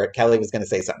answer for it. Kelly was going to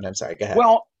say something. I'm sorry. Go ahead.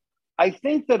 Well, I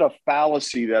think that a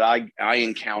fallacy that I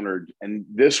encountered, and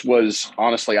this was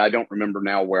honestly, I don't remember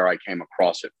now where I came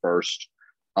across it first,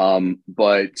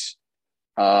 but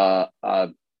uh, uh,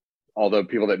 although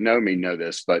people that know me know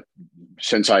this, but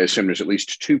since I assume there's at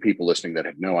least two people listening that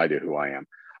have no idea who I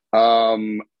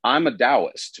am, I'm a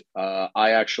Taoist. I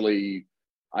actually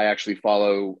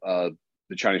follow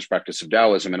the Chinese practice of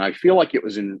Taoism, and I feel like it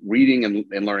was in reading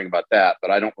and learning about that,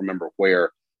 but I don't remember where,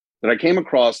 that I came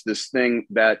across this thing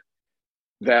that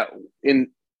in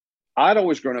I'd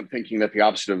always grown up thinking that the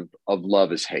opposite of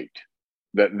love is hate,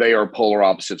 that they are polar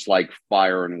opposites, like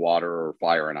fire and water or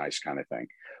fire and ice kind of thing.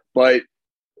 But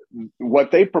what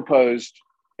they proposed,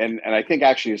 and I think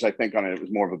actually, as I think on it, it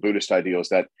was more of a Buddhist ideal, is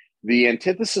that the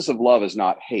antithesis of love is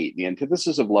not hate. The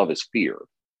antithesis of love is fear.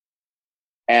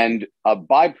 And a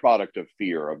byproduct of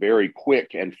fear, a very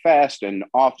quick and fast and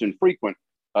often frequent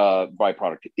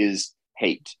byproduct, is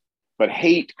hate. But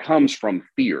hate comes from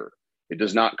fear. It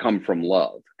does not come from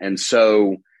love. And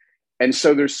so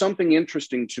there's something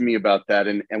interesting to me about that.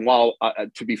 And while,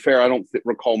 to be fair, I don't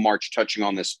recall March touching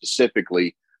on this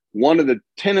specifically. One of the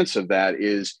tenets of that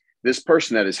is this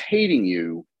person that is hating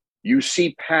you, you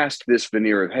see past this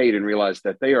veneer of hate and realize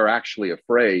that they are actually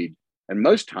afraid. And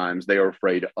most times they are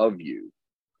afraid of you,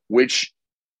 which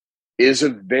is a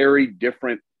very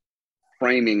different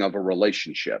framing of a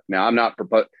relationship. Now, I'm not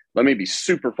let me be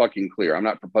super fucking clear. I'm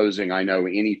not proposing I know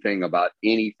anything about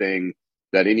anything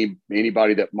that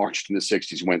anybody that marched in the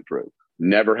 60s went through.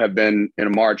 Never have been in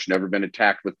a march, never been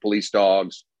attacked with police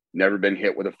dogs, never been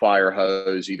hit with a fire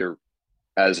hose, either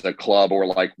as a club or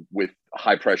like with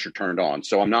high pressure turned on.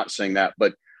 So I'm not saying that,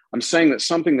 but I'm saying that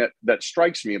something that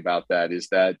strikes me about that is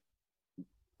that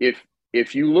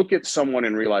if you look at someone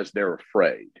and realize they're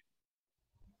afraid,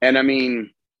 and I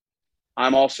mean,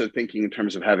 I'm also thinking in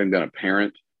terms of having been a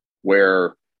parent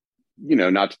where,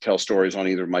 not to tell stories on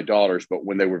either of my daughters, but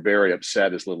when they were very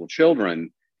upset as little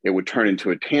children, it would turn into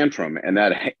a tantrum. And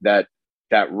that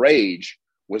rage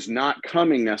was not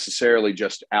coming necessarily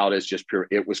just out as just pure.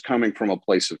 It was coming from a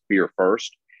place of fear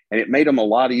first. And it made them a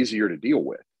lot easier to deal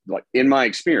with. Like in my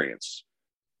experience,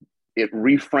 it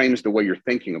reframes the way you're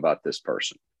thinking about this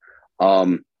person.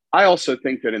 I also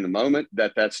think that in the moment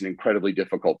that's an incredibly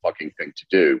difficult fucking thing to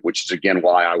do, which is again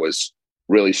why I was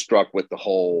really struck with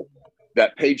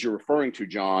that page you're referring to,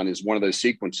 John, is one of those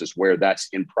sequences where that's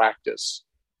in practice,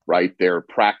 right? They're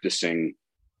practicing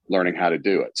learning how to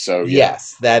do it. So yeah.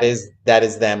 Yes, that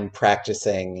is them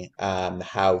practicing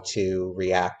how to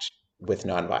react with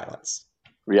nonviolence.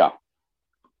 Yeah.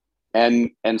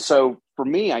 And so for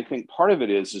me, I think part of it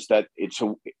is that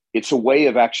it's a way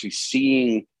of actually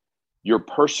seeing your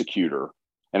persecutor.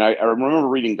 And I remember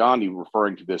reading Gandhi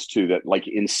referring to this too, that like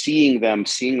in seeing them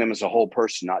as a whole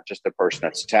person, not just the person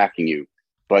that's attacking you,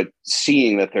 but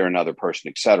seeing that they're another person,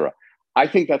 etc. I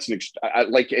think that's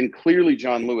and clearly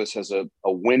John Lewis has a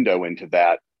window into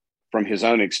that from his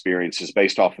own experiences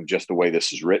based off of just the way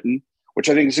this is written, which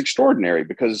I think is extraordinary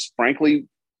because frankly,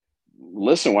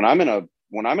 listen, when I'm in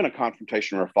a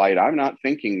confrontation or a fight, I'm not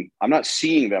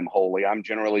seeing them wholly. I'm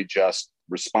generally just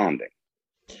responding.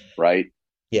 Right.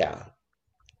 Yeah.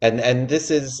 And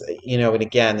this is, and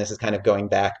again, this is kind of going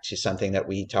back to something that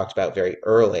we talked about very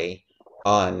early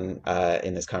on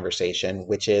in this conversation,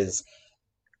 which is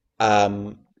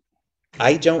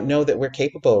I don't know that we're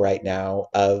capable right now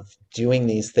of doing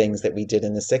these things that we did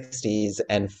in the 60s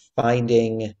and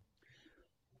finding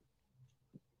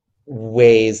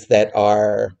ways that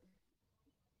are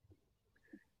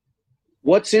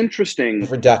What's interesting,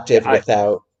 productive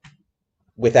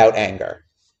without anger.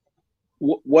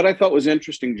 what I thought was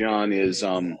interesting, John, is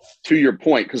to your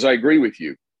point, because I agree with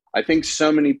you. I think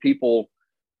so many people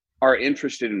are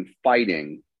interested in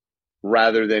fighting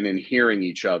rather than in hearing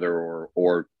each other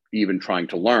or even trying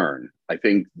to learn. I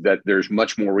think that there's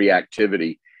much more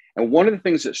reactivity. And one of the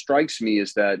things that strikes me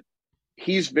is that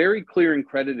he's very clear in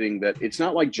crediting that it's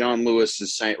not like John Lewis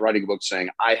is writing a book saying,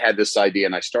 I had this idea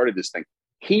and I started this thing.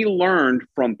 He learned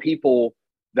from people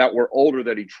that were older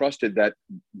that he trusted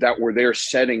that were there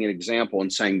setting an example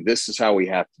and saying, this is how we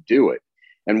have to do it.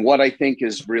 And what I think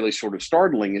is really sort of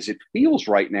startling is it feels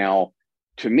right now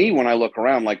to me when I look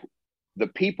around like the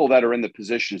people that are in the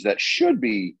positions that should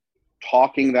be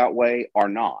talking that way are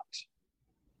not.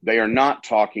 They are not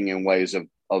talking in ways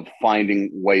of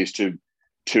finding ways to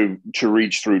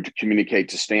reach through, to communicate,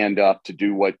 to stand up, to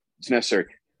do what's necessary.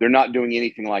 They're not doing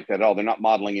anything like that at all. They're not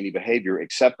modeling any behavior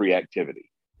except reactivity.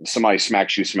 If somebody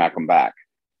smacks you, smack them back.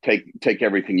 Take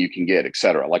everything you can get, et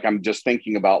cetera. Like I'm just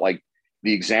thinking about like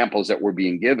the examples that were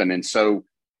being given. And so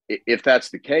if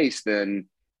that's the case, then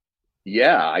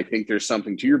yeah, I think there's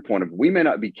something to your point of we may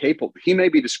not be capable. He may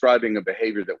be describing a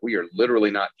behavior that we are literally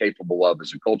not capable of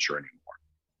as a culture anymore.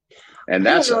 And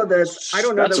that's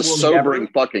a sobering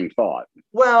fucking thought.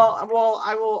 Well,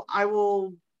 I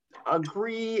will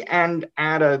agree and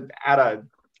add a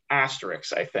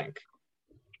asterisk. I think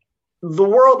the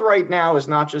world right now is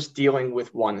not just dealing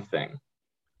with one thing.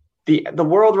 The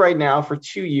world right now for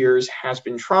 2 years has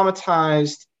been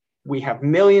traumatized. We have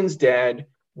millions dead.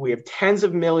 We have tens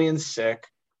of millions sick.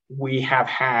 We've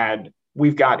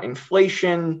got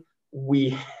inflation.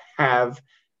 We have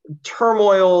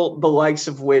turmoil, the likes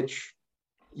of which,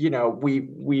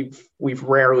 we've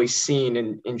rarely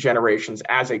seen in generations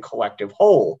as a collective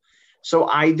whole. So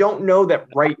I don't know that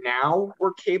right now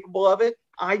we're capable of it.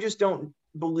 I just don't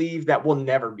believe that we'll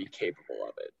never be capable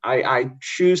of it. I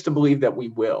choose to believe that we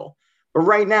will. But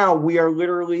right now we are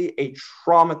literally a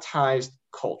traumatized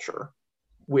culture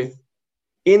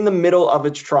in the middle of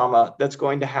its trauma that's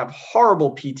going to have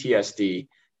horrible PTSD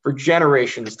for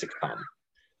generations to come.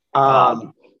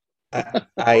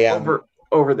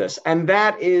 Over this. And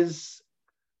that is,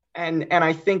 and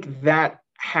I think that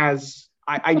has,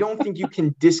 I don't think you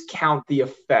can discount the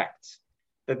effect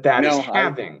that is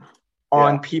having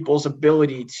on people's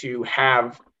ability to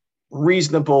have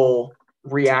reasonable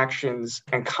reactions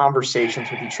and conversations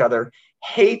with each other.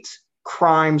 Hate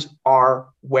crimes are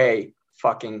way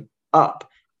fucking up.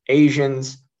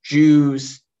 Asians,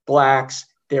 Jews, blacks,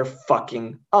 they're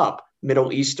fucking up.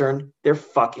 Middle Eastern, they're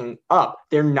fucking up.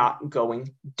 They're not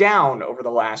going down over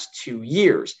the last 2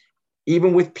 years.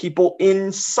 Even with people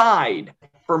inside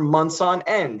for months on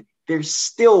end, they're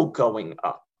still going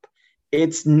up.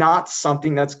 It's not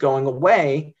something that's going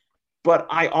away, but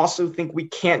I also think we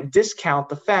can't discount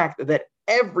the fact that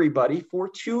everybody for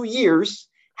 2 years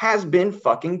has been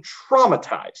fucking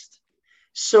traumatized.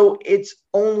 So it's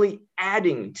only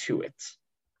adding to it.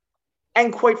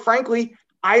 And quite frankly,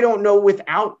 I don't know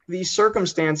without these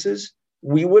circumstances,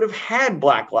 we would have had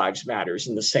Black Lives Matters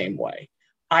in the same way.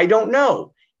 I don't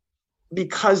know,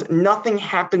 because nothing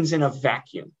happens in a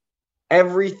vacuum.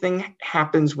 Everything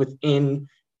happens within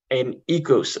an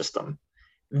ecosystem.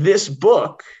 This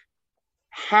book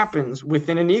happens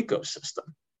within an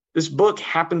ecosystem. This book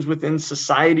happens within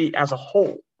society as a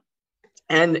whole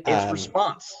and its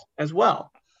response as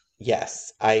well.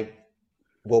 Yes, I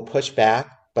will push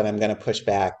back, but I'm going to push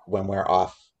back when we're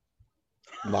offline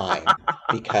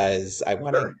because I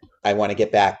want to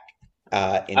get back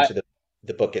into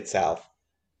the book itself.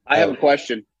 I have a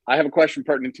question. I have a question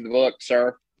pertinent to the book,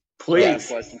 sir.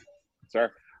 Please.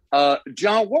 Sir.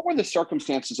 John, what were the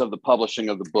circumstances of the publishing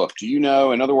of the book? Do you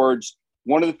know? In other words,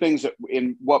 one of the things that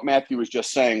in what Matthew was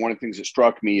just saying, one of the things that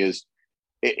struck me is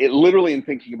it literally in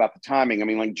thinking about the timing. I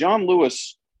mean, like John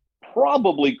Lewis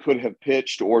probably could have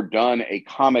pitched or done a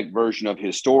comic version of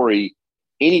his story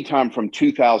anytime from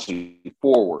 2000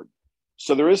 forward.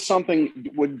 So there is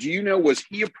something. Do you know, was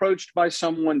he approached by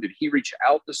someone? Did he reach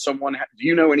out to someone? Do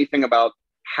you know anything about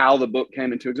how the book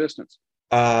came into existence?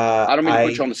 I don't mean to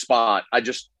put you on the spot. I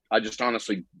just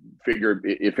honestly figured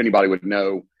if anybody would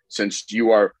know, since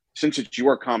it's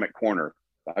your comic corner,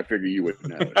 I figure you would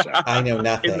know. So. I know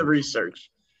nothing. In the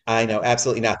research. I know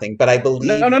absolutely nothing, but I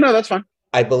believe no, that's fine.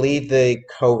 I believe the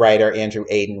co-writer Andrew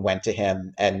Aiden went to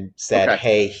him and said, okay.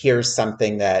 "Hey, here's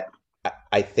something that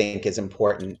I think is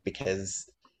important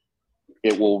because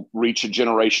it will reach a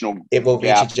generation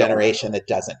that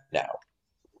doesn't know,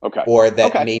 okay, or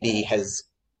that maybe has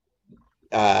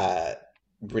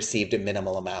received a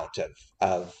minimal amount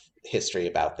of history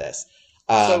about this."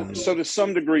 So to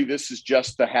some degree, this is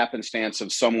just the happenstance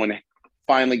of someone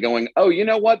finally going, oh, you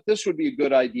know what, this would be a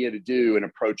good idea to do, and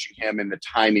approaching him, and the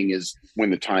timing is when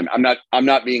the time. I'm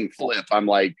not being flip. I'm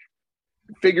like,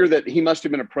 figure that he must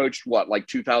have been approached like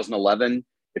 2011.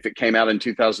 If it came out in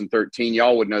 2013,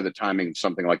 y'all would know the timing of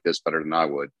something like this better than I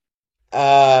would.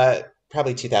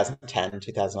 Probably 2010,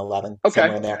 2011, okay,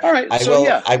 somewhere in there. All right.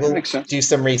 I will makes sense. do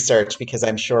some research because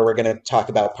I'm sure we're going to talk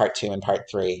about part 2 and part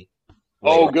 3.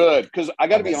 Oh, good. Because I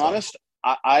got to be honest,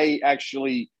 I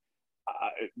actually,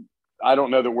 I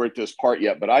don't know that we're at this part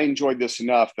yet, but I enjoyed this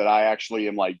enough that I actually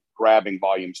am like grabbing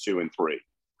volumes 2 and 3.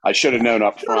 I should have known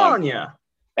up front. Good on you.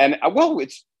 And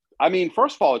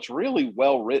first of all, it's really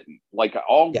well written. Like,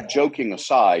 all joking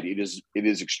aside, it is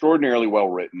extraordinarily well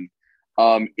written.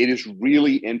 It is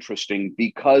really interesting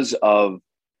because of,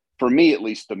 for me at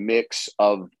least, the mix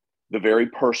of the very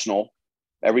personal,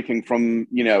 everything from,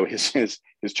 his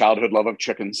childhood love of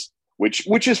chickens,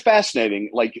 which is fascinating,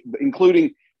 like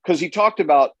including, because he talked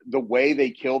about the way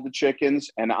they killed the chickens.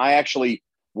 And I actually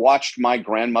watched my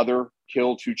grandmother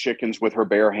kill 2 chickens with her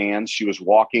bare hands. She was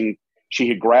walking. She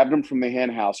had grabbed them from the hen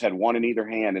house, had one in either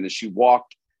hand. And as she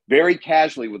walked very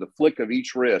casually with a flick of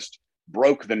each wrist,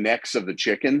 broke the necks of the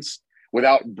chickens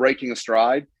without breaking a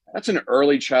stride. That's an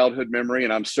early childhood memory,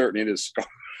 and I'm certain it has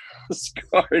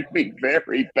scarred me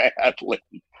very badly.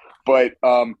 But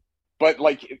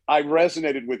like, I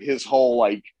resonated with his whole,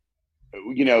 like,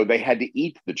 they had to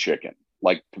eat the chicken.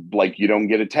 Like you don't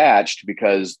get attached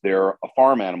because they're a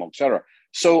farm animal, et cetera.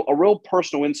 So a real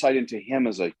personal insight into him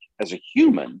as a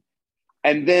human,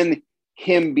 and then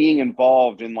him being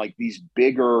involved in like these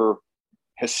bigger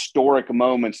historic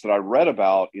moments that I read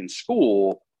about in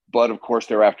school. But of course,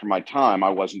 they're after my time. I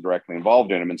wasn't directly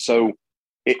involved in them. And so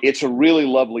it's a really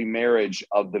lovely marriage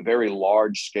of the very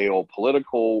large scale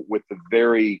political with the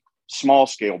very small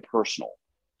scale personal.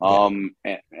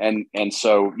 Yeah. And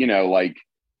so, like,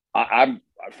 I'm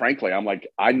frankly, I'm like,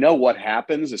 I know what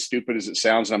happens, as stupid as it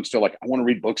sounds. And I'm still like, I want to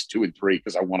read books 2 and 3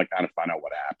 because I want to kind of find out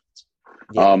what happens.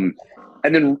 Yeah.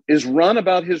 And then is Run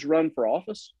about his run for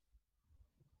office?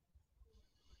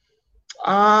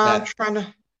 I'm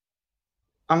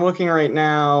looking right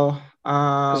now.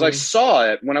 Because I saw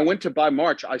it when I went to buy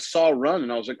March. I saw Run,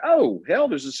 and I was like, "Oh, hell!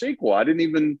 There's a sequel." I didn't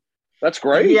even. That's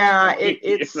great. Yeah,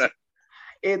 it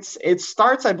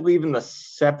starts, I believe, in the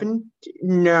 70s.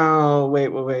 No,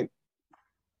 wait.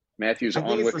 Matthew's on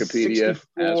Wikipedia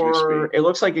as we speak. It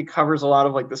looks like it covers a lot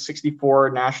of like the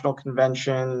 '64 National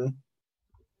Convention.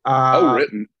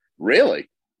 Really?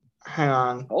 Hang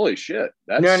on. Holy shit!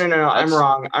 No. I'm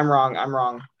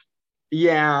wrong.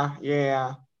 Yeah.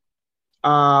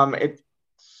 It's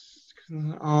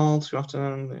all too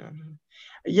often.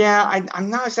 Yeah, I'm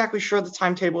not exactly sure the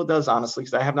timetable it does, honestly,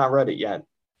 because I have not read it yet.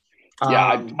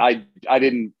 Yeah, I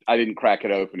didn't crack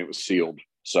it open. It was sealed,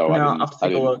 so no, I'll have to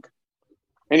take a look.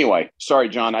 Anyway, sorry,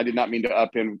 John. I did not mean to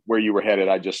up in where you were headed.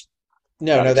 I just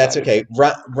no, that's okay.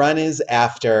 Run is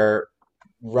after.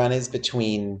 Run is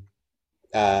between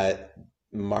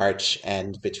March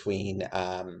and between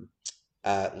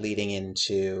leading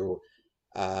into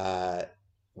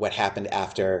what happened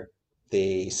after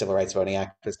the Civil Rights Voting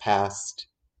Act was passed.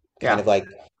 Kind of like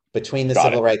between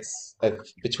the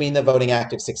between the Voting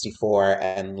Act of '64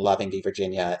 and Loving v.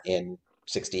 Virginia in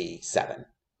 '67.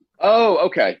 Oh,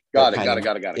 okay. Got it.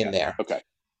 In there. Okay.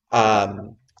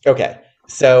 Okay.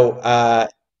 So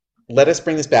let us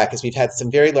bring this back, because we've had some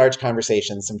very large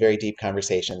conversations, some very deep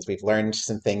conversations. We've learned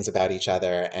some things about each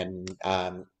other, and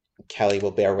Kelly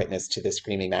will bear witness to the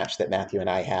screaming match that Matthew and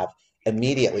I have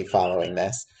immediately following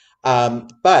this. I'm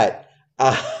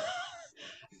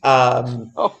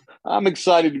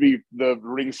excited to be the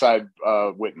ringside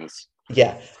witness.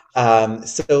 Yeah.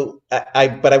 So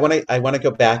I want to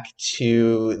go back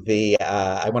to the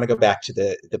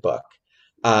book.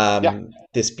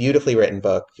 This beautifully written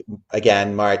book,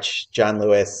 again, March, John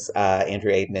Lewis,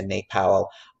 Andrew Aiden, and Nate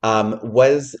Powell.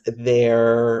 Was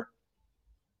there?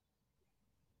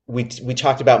 We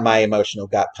talked about my emotional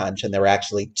gut punch, and there were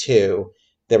actually 2.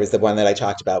 There was the one that I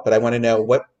talked about, but I want to know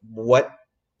what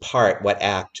part, what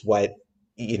act, what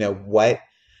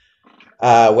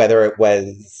whether it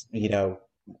was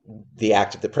the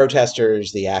act of the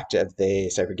protesters, the act of the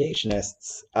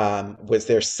segregationists. Was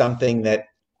there something that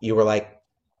you were like,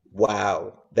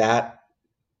 wow, that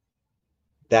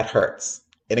hurts,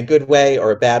 in a good way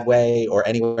or a bad way or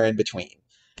anywhere in between?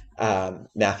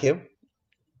 Matthew?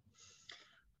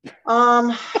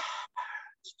 Trying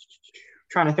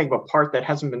to think of a part that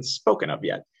hasn't been spoken of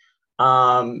yet.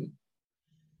 I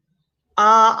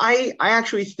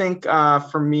actually think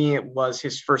for me it was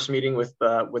his first meeting with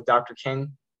Dr.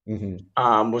 King.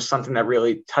 was something that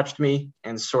really touched me,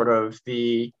 and sort of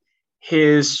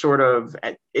his sort of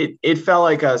it felt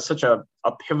like such a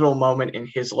pivotal moment in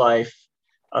his life,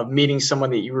 of meeting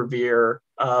someone that you revere,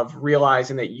 of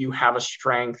realizing that you have a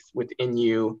strength within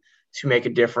you to make a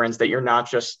difference, that you're not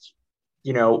just,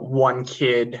 one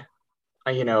kid,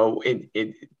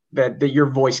 that your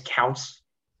voice counts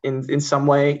in some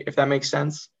way, if that makes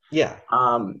sense. Yeah.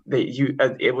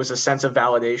 It was a sense of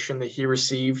validation that he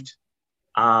received,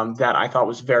 that I thought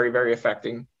was very, very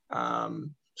affecting.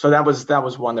 So that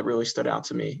was one that really stood out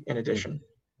to me, in addition.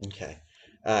 Okay.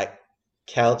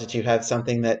 Cal, did you have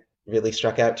something that really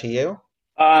struck out to you?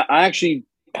 I actually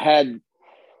had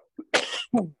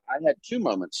two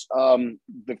moments. The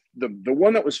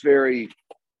one that was the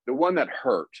one that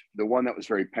hurt, the one that was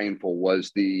very painful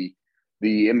was the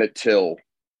Emmett Till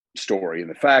story, and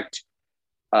the fact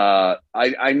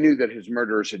I knew that his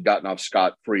murderers had gotten off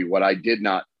scot-free. What I did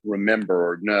not remember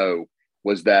or know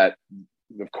was that,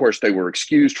 of course, they were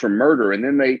excused from murder, and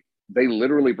then they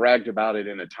literally bragged about it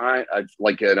in a time,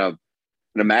 like in a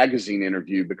magazine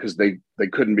interview, because they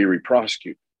couldn't be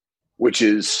re-prosecuted, which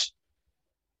is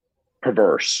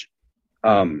perverse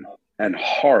and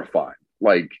horrifying,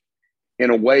 like in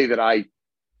a way that I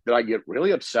get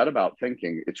really upset about,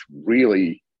 thinking it's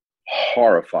really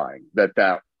horrifying that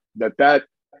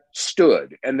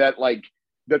stood, and that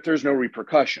there's no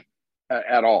repercussion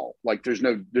at all. Like there's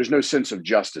no sense of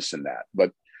justice in that.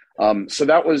 But so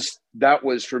that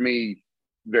was for me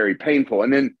very painful.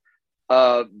 And then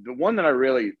the one that I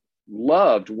really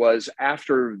loved was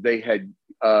after they had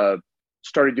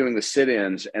started doing the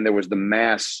sit-ins, and there was the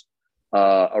mass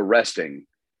arresting,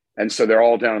 and so they're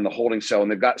all down in the holding cell,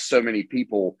 and they've got so many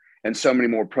people and so many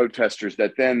more protesters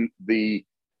that then the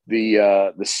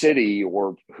city,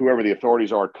 or whoever the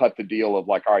authorities are, cut the deal of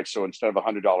like, all right, so instead of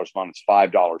 $100 bond, it's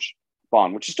 $5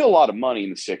 bond, which is still a lot of money in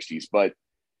the 60s, but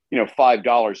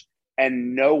 $5.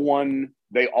 And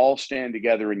they all stand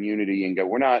together in unity and go,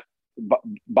 we're not,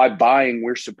 by buying,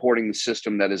 we're supporting the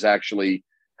system that is actually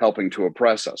helping to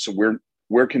oppress us. So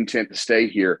we're content to stay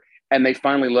here. And they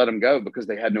finally let them go because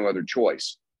they had no other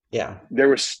choice. Yeah. There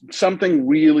was something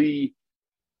really,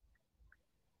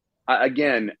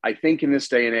 again, I think in this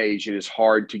day and age, it is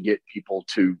hard to get people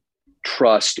to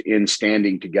trust in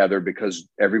standing together, because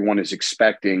everyone is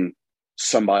expecting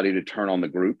somebody to turn on the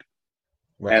group,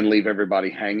 right, and leave everybody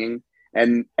hanging.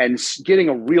 And getting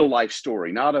a real life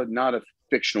story, not a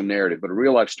fictional narrative, but a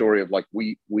real life story of like,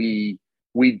 we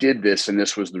did this and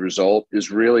this was the result, is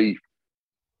really,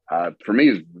 for me,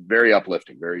 is very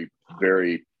uplifting, very,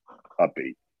 very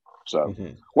upbeat. So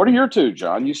What are your two,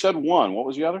 John? You said one. What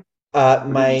was the other?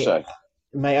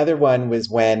 My other one was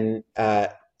when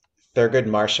Thurgood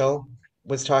Marshall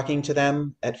was talking to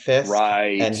them at Fisk,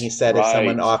 and he said, if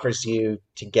someone offers you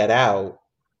to get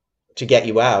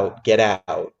you out, get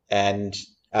out. And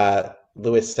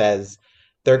Lewis says,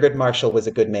 Thurgood Marshall was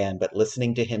a good man, but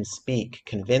listening to him speak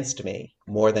convinced me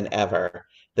more than ever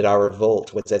that our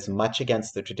revolt was as much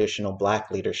against the traditional Black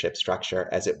leadership structure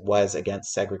as it was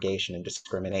against segregation and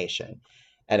discrimination.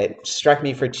 And it struck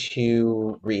me for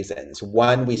two reasons.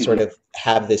 One, we sort of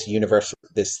have this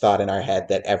thought in our head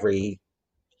that every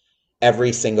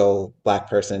single Black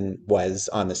person was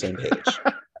on the same page.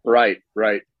 Right.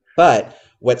 But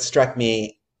what struck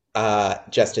me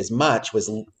just as much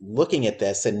was looking at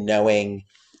this and knowing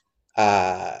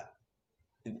about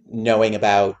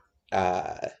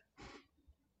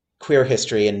queer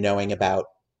history, and knowing about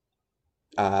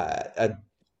a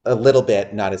little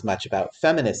bit, not as much, about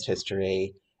feminist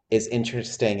history, is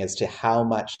interesting as to how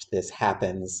much this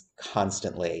happens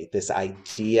constantly. This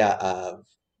idea of,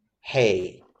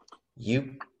 hey,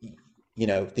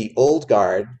 the old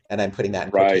guard, and I'm putting that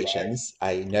in quotations.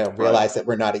 I realize that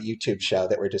we're not a YouTube show,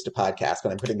 that we're just a podcast,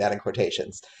 but I'm putting that in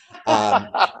quotations.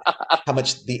 How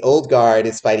much the old guard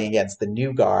is fighting against the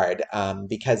new guard,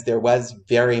 because there was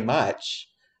very much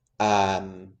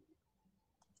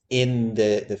in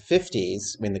the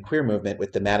 50s, in the queer movement,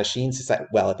 with the Mattachine Society,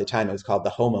 well, at the time it was called the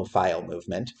homophile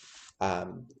movement.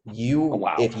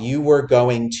 If you were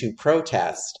going to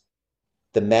protest,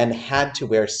 the men had to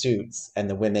wear suits and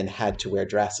the women had to wear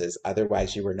dresses.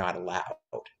 Otherwise, you were not allowed.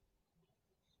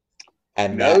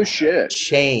 And that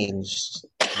changed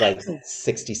like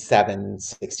 67,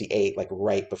 68, like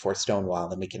right before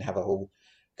Stonewall. And we can have a whole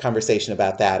conversation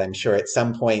about that. I'm sure at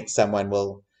some point someone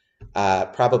will,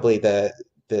 probably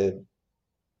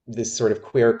this sort of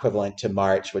queer equivalent to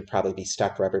March would probably be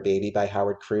Stuck Rubber Baby by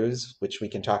Howard Cruz, which we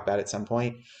can talk about at some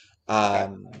point.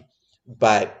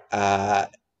 But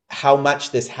how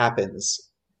much this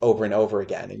happens over and over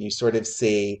again. And you sort of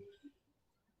see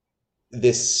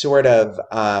this sort of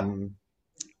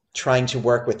trying to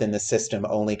work within the system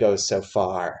only goes so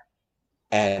far.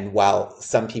 And while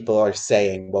some people are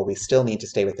saying, well, we still need to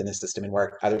stay within the system and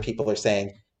work, other people are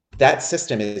saying that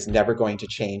system is never going to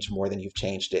change more than you've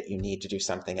changed it. You need to do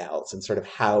something else. And sort of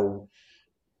how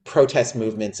protest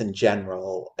movements in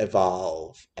general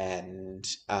evolve. And,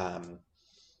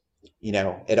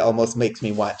 it almost makes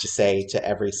me want to say to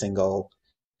every single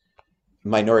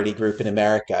minority group in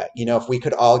America, if we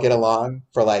could all get along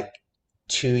for like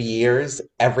 2 years,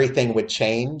 everything would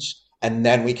change. And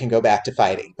then we can go back to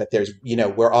fighting. But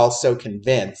we're all so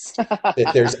convinced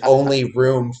that there's only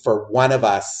room for one of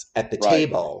us at the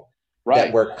table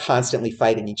that we're constantly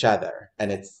fighting each other.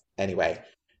 And anyway,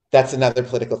 that's another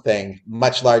political thing,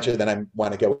 much larger than I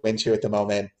want to go into at the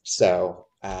moment. So,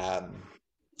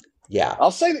 yeah.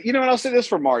 I'll say that, and I'll say this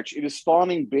for March. It is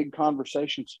spawning big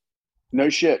conversations. No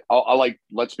shit.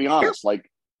 Let's be honest.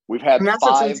 Like, we've had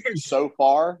 5 so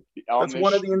far. That's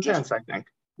one of the intents, I think.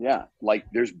 Yeah, like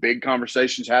there's big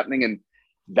conversations happening, and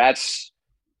that's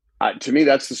to me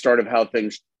that's the start of how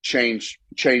things change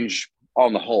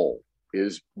on the whole.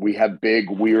 Is we have big,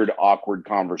 weird, awkward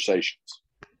conversations.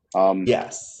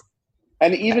 Yes,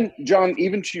 and even John,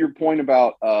 even to your point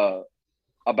about the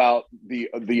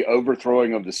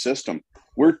overthrowing of the system,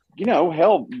 we're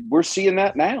seeing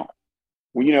that now.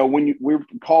 We're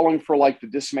calling for like the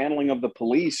dismantling of the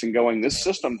police and going, this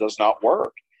system does not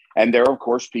work. And there are, of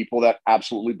course, people that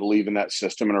absolutely believe in that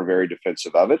system and are very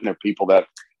defensive of it. And there are people that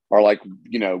are like,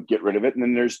 get rid of it. And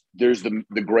then there's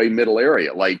the gray middle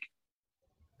area. Like,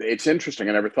 it's interesting.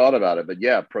 I never thought about it. But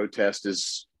yeah, protest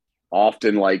is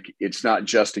often like, it's not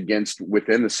just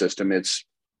within the system. It's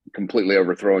completely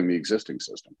overthrowing the existing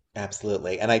system.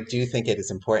 Absolutely. And I do think it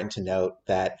is important to note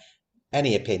that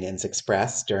any opinions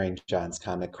expressed during John's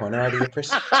Comic Corner are the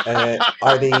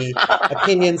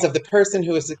opinions of the person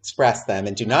who has expressed them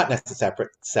and do not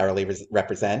necessarily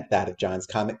represent that of John's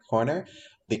Comic Corner,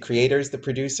 the creators, the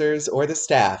producers, or the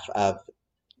staff of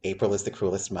April is the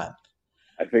Cruelest Month.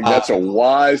 I think that's a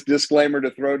wise disclaimer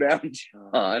to throw down,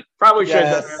 John. Probably should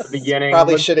have done that at the beginning.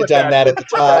 Probably should have done that at the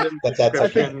top, but that's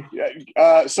okay.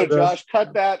 So Josh,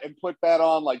 cut that and put that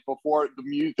on like before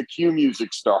the cue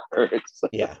music starts.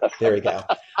 Yeah, there we go.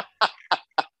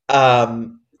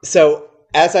 So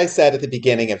as I said at the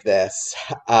beginning of this,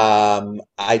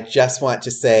 I just want to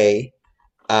say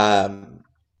I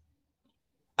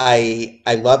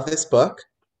love this book.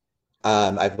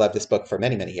 I've loved this book for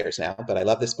many, many years now, but I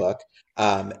love this book.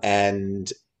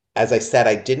 And as I said,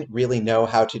 I didn't really know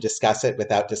how to discuss it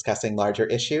without discussing larger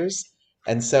issues.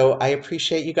 And so I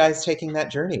appreciate you guys taking that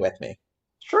journey with me.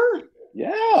 Sure.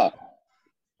 Yeah.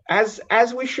 As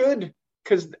we should,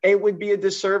 because it would be a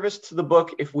disservice to the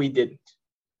book if we didn't.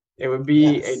 It would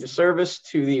be a disservice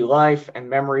to the life and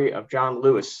memory of John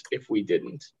Lewis if we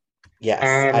didn't. Yes.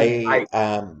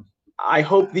 And I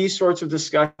hope these sorts of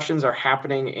discussions are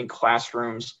happening in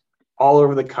classrooms all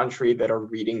over the country that are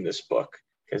reading this book,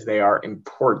 because they are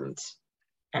important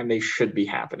and they should be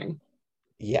happening.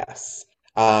 Yes.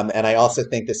 And I also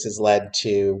think this has led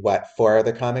to 4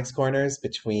 other comics corners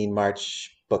between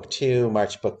March Book 2,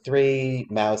 March Book 3,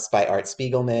 Mouse by Art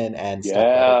Spiegelman, and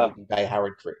Stuff by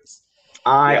Howard Cruz.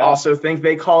 I also think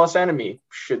They Call Us Enemy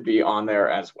should be on there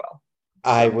as well.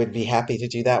 I would be happy to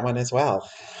do that one as well.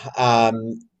 I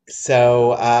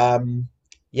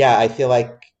feel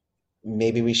like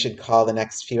maybe we should call the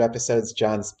next few episodes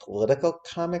John's Political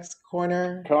Comics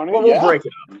Corner. We'll break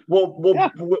it up.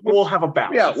 We'll have a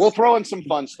balance. Yeah, we'll throw in some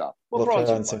fun stuff. We'll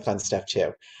throw in some fun stuff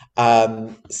too.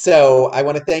 So I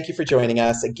want to thank you for joining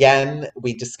us. Again,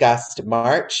 we discussed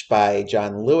March by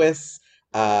John Lewis,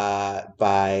 by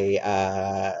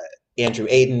Andrew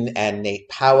Aden and Nate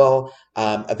Powell,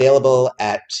 available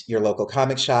at your local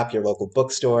comic shop, your local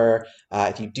bookstore.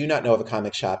 If you do not know of a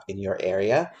comic shop in your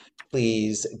area,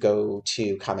 please go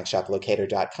to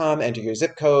comicshoplocator.com, enter your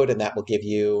zip code, and that will give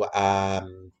you a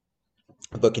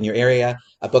book in your area,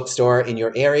 a bookstore in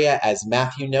your area. As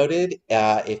Matthew noted,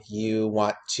 if you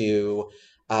want to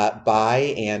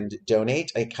buy and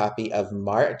donate a copy of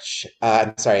a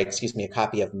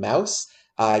copy of Mouse,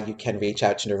 you can reach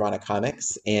out to Nirvana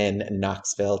Comics in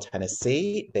Knoxville,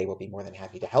 Tennessee. They will be more than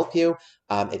happy to help you.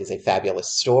 It is a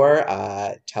fabulous store.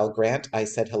 Tell Grant I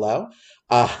said hello.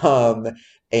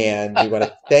 And we want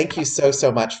to thank you so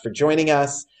much for joining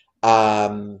us.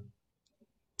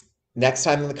 Next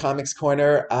time in the Comics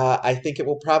Corner, I think it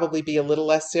will probably be a little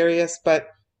less serious, but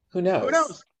who knows? Who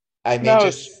knows? I may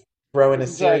just throw in a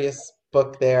serious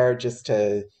book there just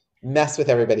to mess with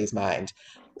everybody's mind.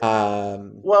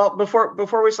 Well,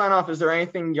 before we sign off, is there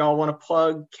anything y'all want to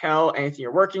plug, Kel? Anything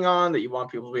you're working on that you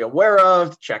want people to be aware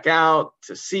of, to check out,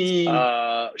 to see?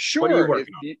 Sure. What are you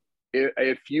working on?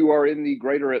 if you are in the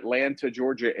greater Atlanta,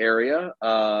 Georgia area,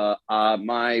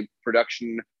 my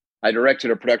production, I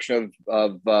directed a production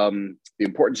of The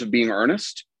Importance of Being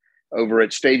Earnest over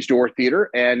at Stage Door Theater.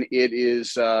 And it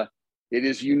is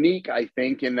unique, I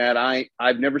think, in that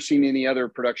I've never seen any other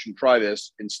production try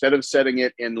this. Instead of setting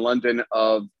it in London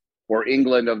or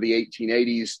England of the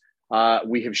 1880s,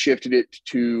 we have shifted it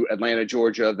to Atlanta,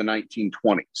 Georgia of the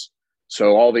 1920s.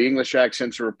 So all the English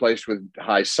accents are replaced with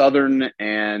High Southern,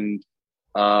 and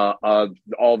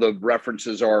all the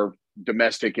references are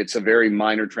domestic. It's a very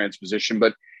minor transposition,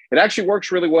 but it actually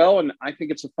works really well, and I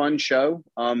think it's a fun show.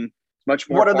 It's much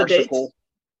more farcical.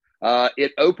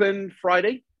 It opened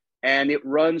Friday, and it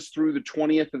runs through the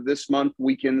 20th of this month,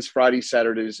 weekends, Fridays,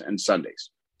 Saturdays, and Sundays.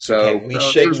 So okay, we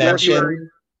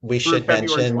should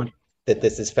mention that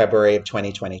this is February of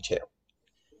 2022.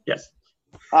 Yes.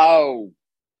 Oh,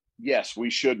 yes, we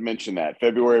should mention that.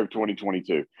 February of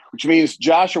 2022, which means,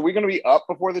 Josh, are we going to be up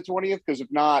before the 20th? Because if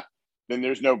not, then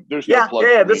there's no plug.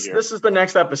 Yeah. This is the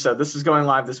next episode. This is going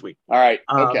live this week. All right.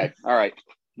 Okay. All right.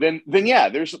 Then yeah,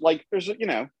 there's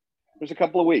a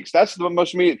couple of weeks. That's the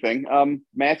most immediate thing.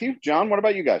 Matthew, John, what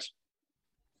about you guys?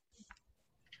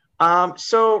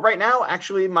 So right now,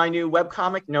 actually, my new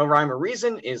webcomic, No Rhyme or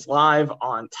Reason, is live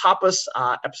on Tapas.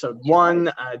 Episode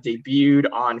 1 debuted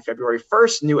on February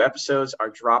 1st. New episodes are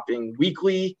dropping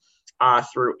weekly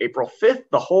through April 5th.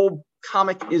 The whole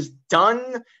comic is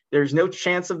done. There's no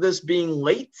chance of this being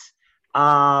late.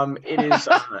 It is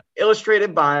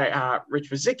illustrated by Rich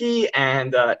Vizicki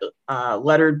and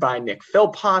lettered by Nick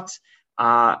Philpott.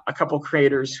 A couple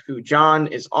creators who John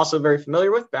is also very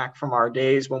familiar with back from our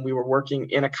days when we were working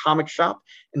in a comic shop.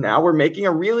 And now we're making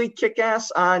a really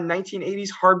kick-ass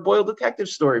 1980s hard-boiled detective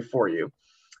story for you.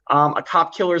 A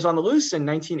cop killer is on the loose in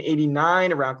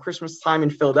 1989 around Christmas time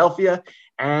in Philadelphia,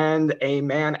 and a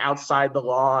man outside the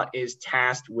law is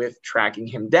tasked with tracking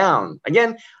him down.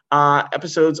 Again,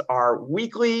 episodes are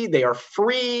weekly. They are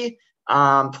free.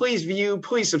 Please view,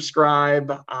 please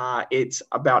subscribe. It's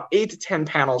about 8 to 10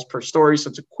 panels per story, so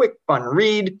it's a quick, fun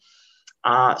read.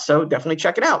 So definitely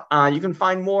check it out. You can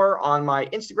find more on my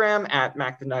Instagram at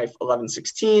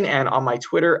MacTheKnife1116 and on my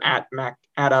Twitter at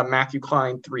Matthew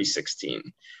Klein 316.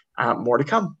 More to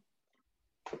come.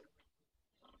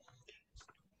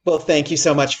 Well, thank you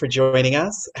so much for joining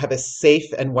us. Have a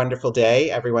safe and wonderful day.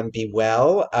 Everyone be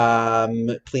well.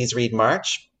 Please read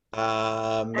March.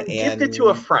 And gift it to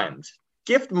a friend.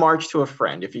 Gift March to a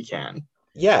friend if you can.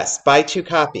 Yes, buy 2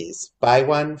 copies. Buy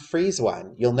one, freeze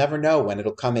one. You'll never know when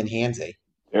it'll come in handy.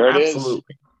 There it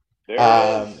Absolutely. is.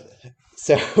 There it is.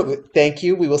 So thank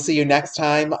you. We will see you next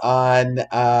time on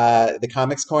the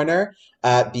Comics Corner.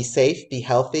 Be safe, be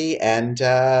healthy, and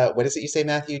what is it you say,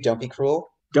 Matthew? Don't be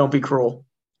cruel? Don't be cruel.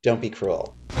 Don't be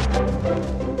cruel.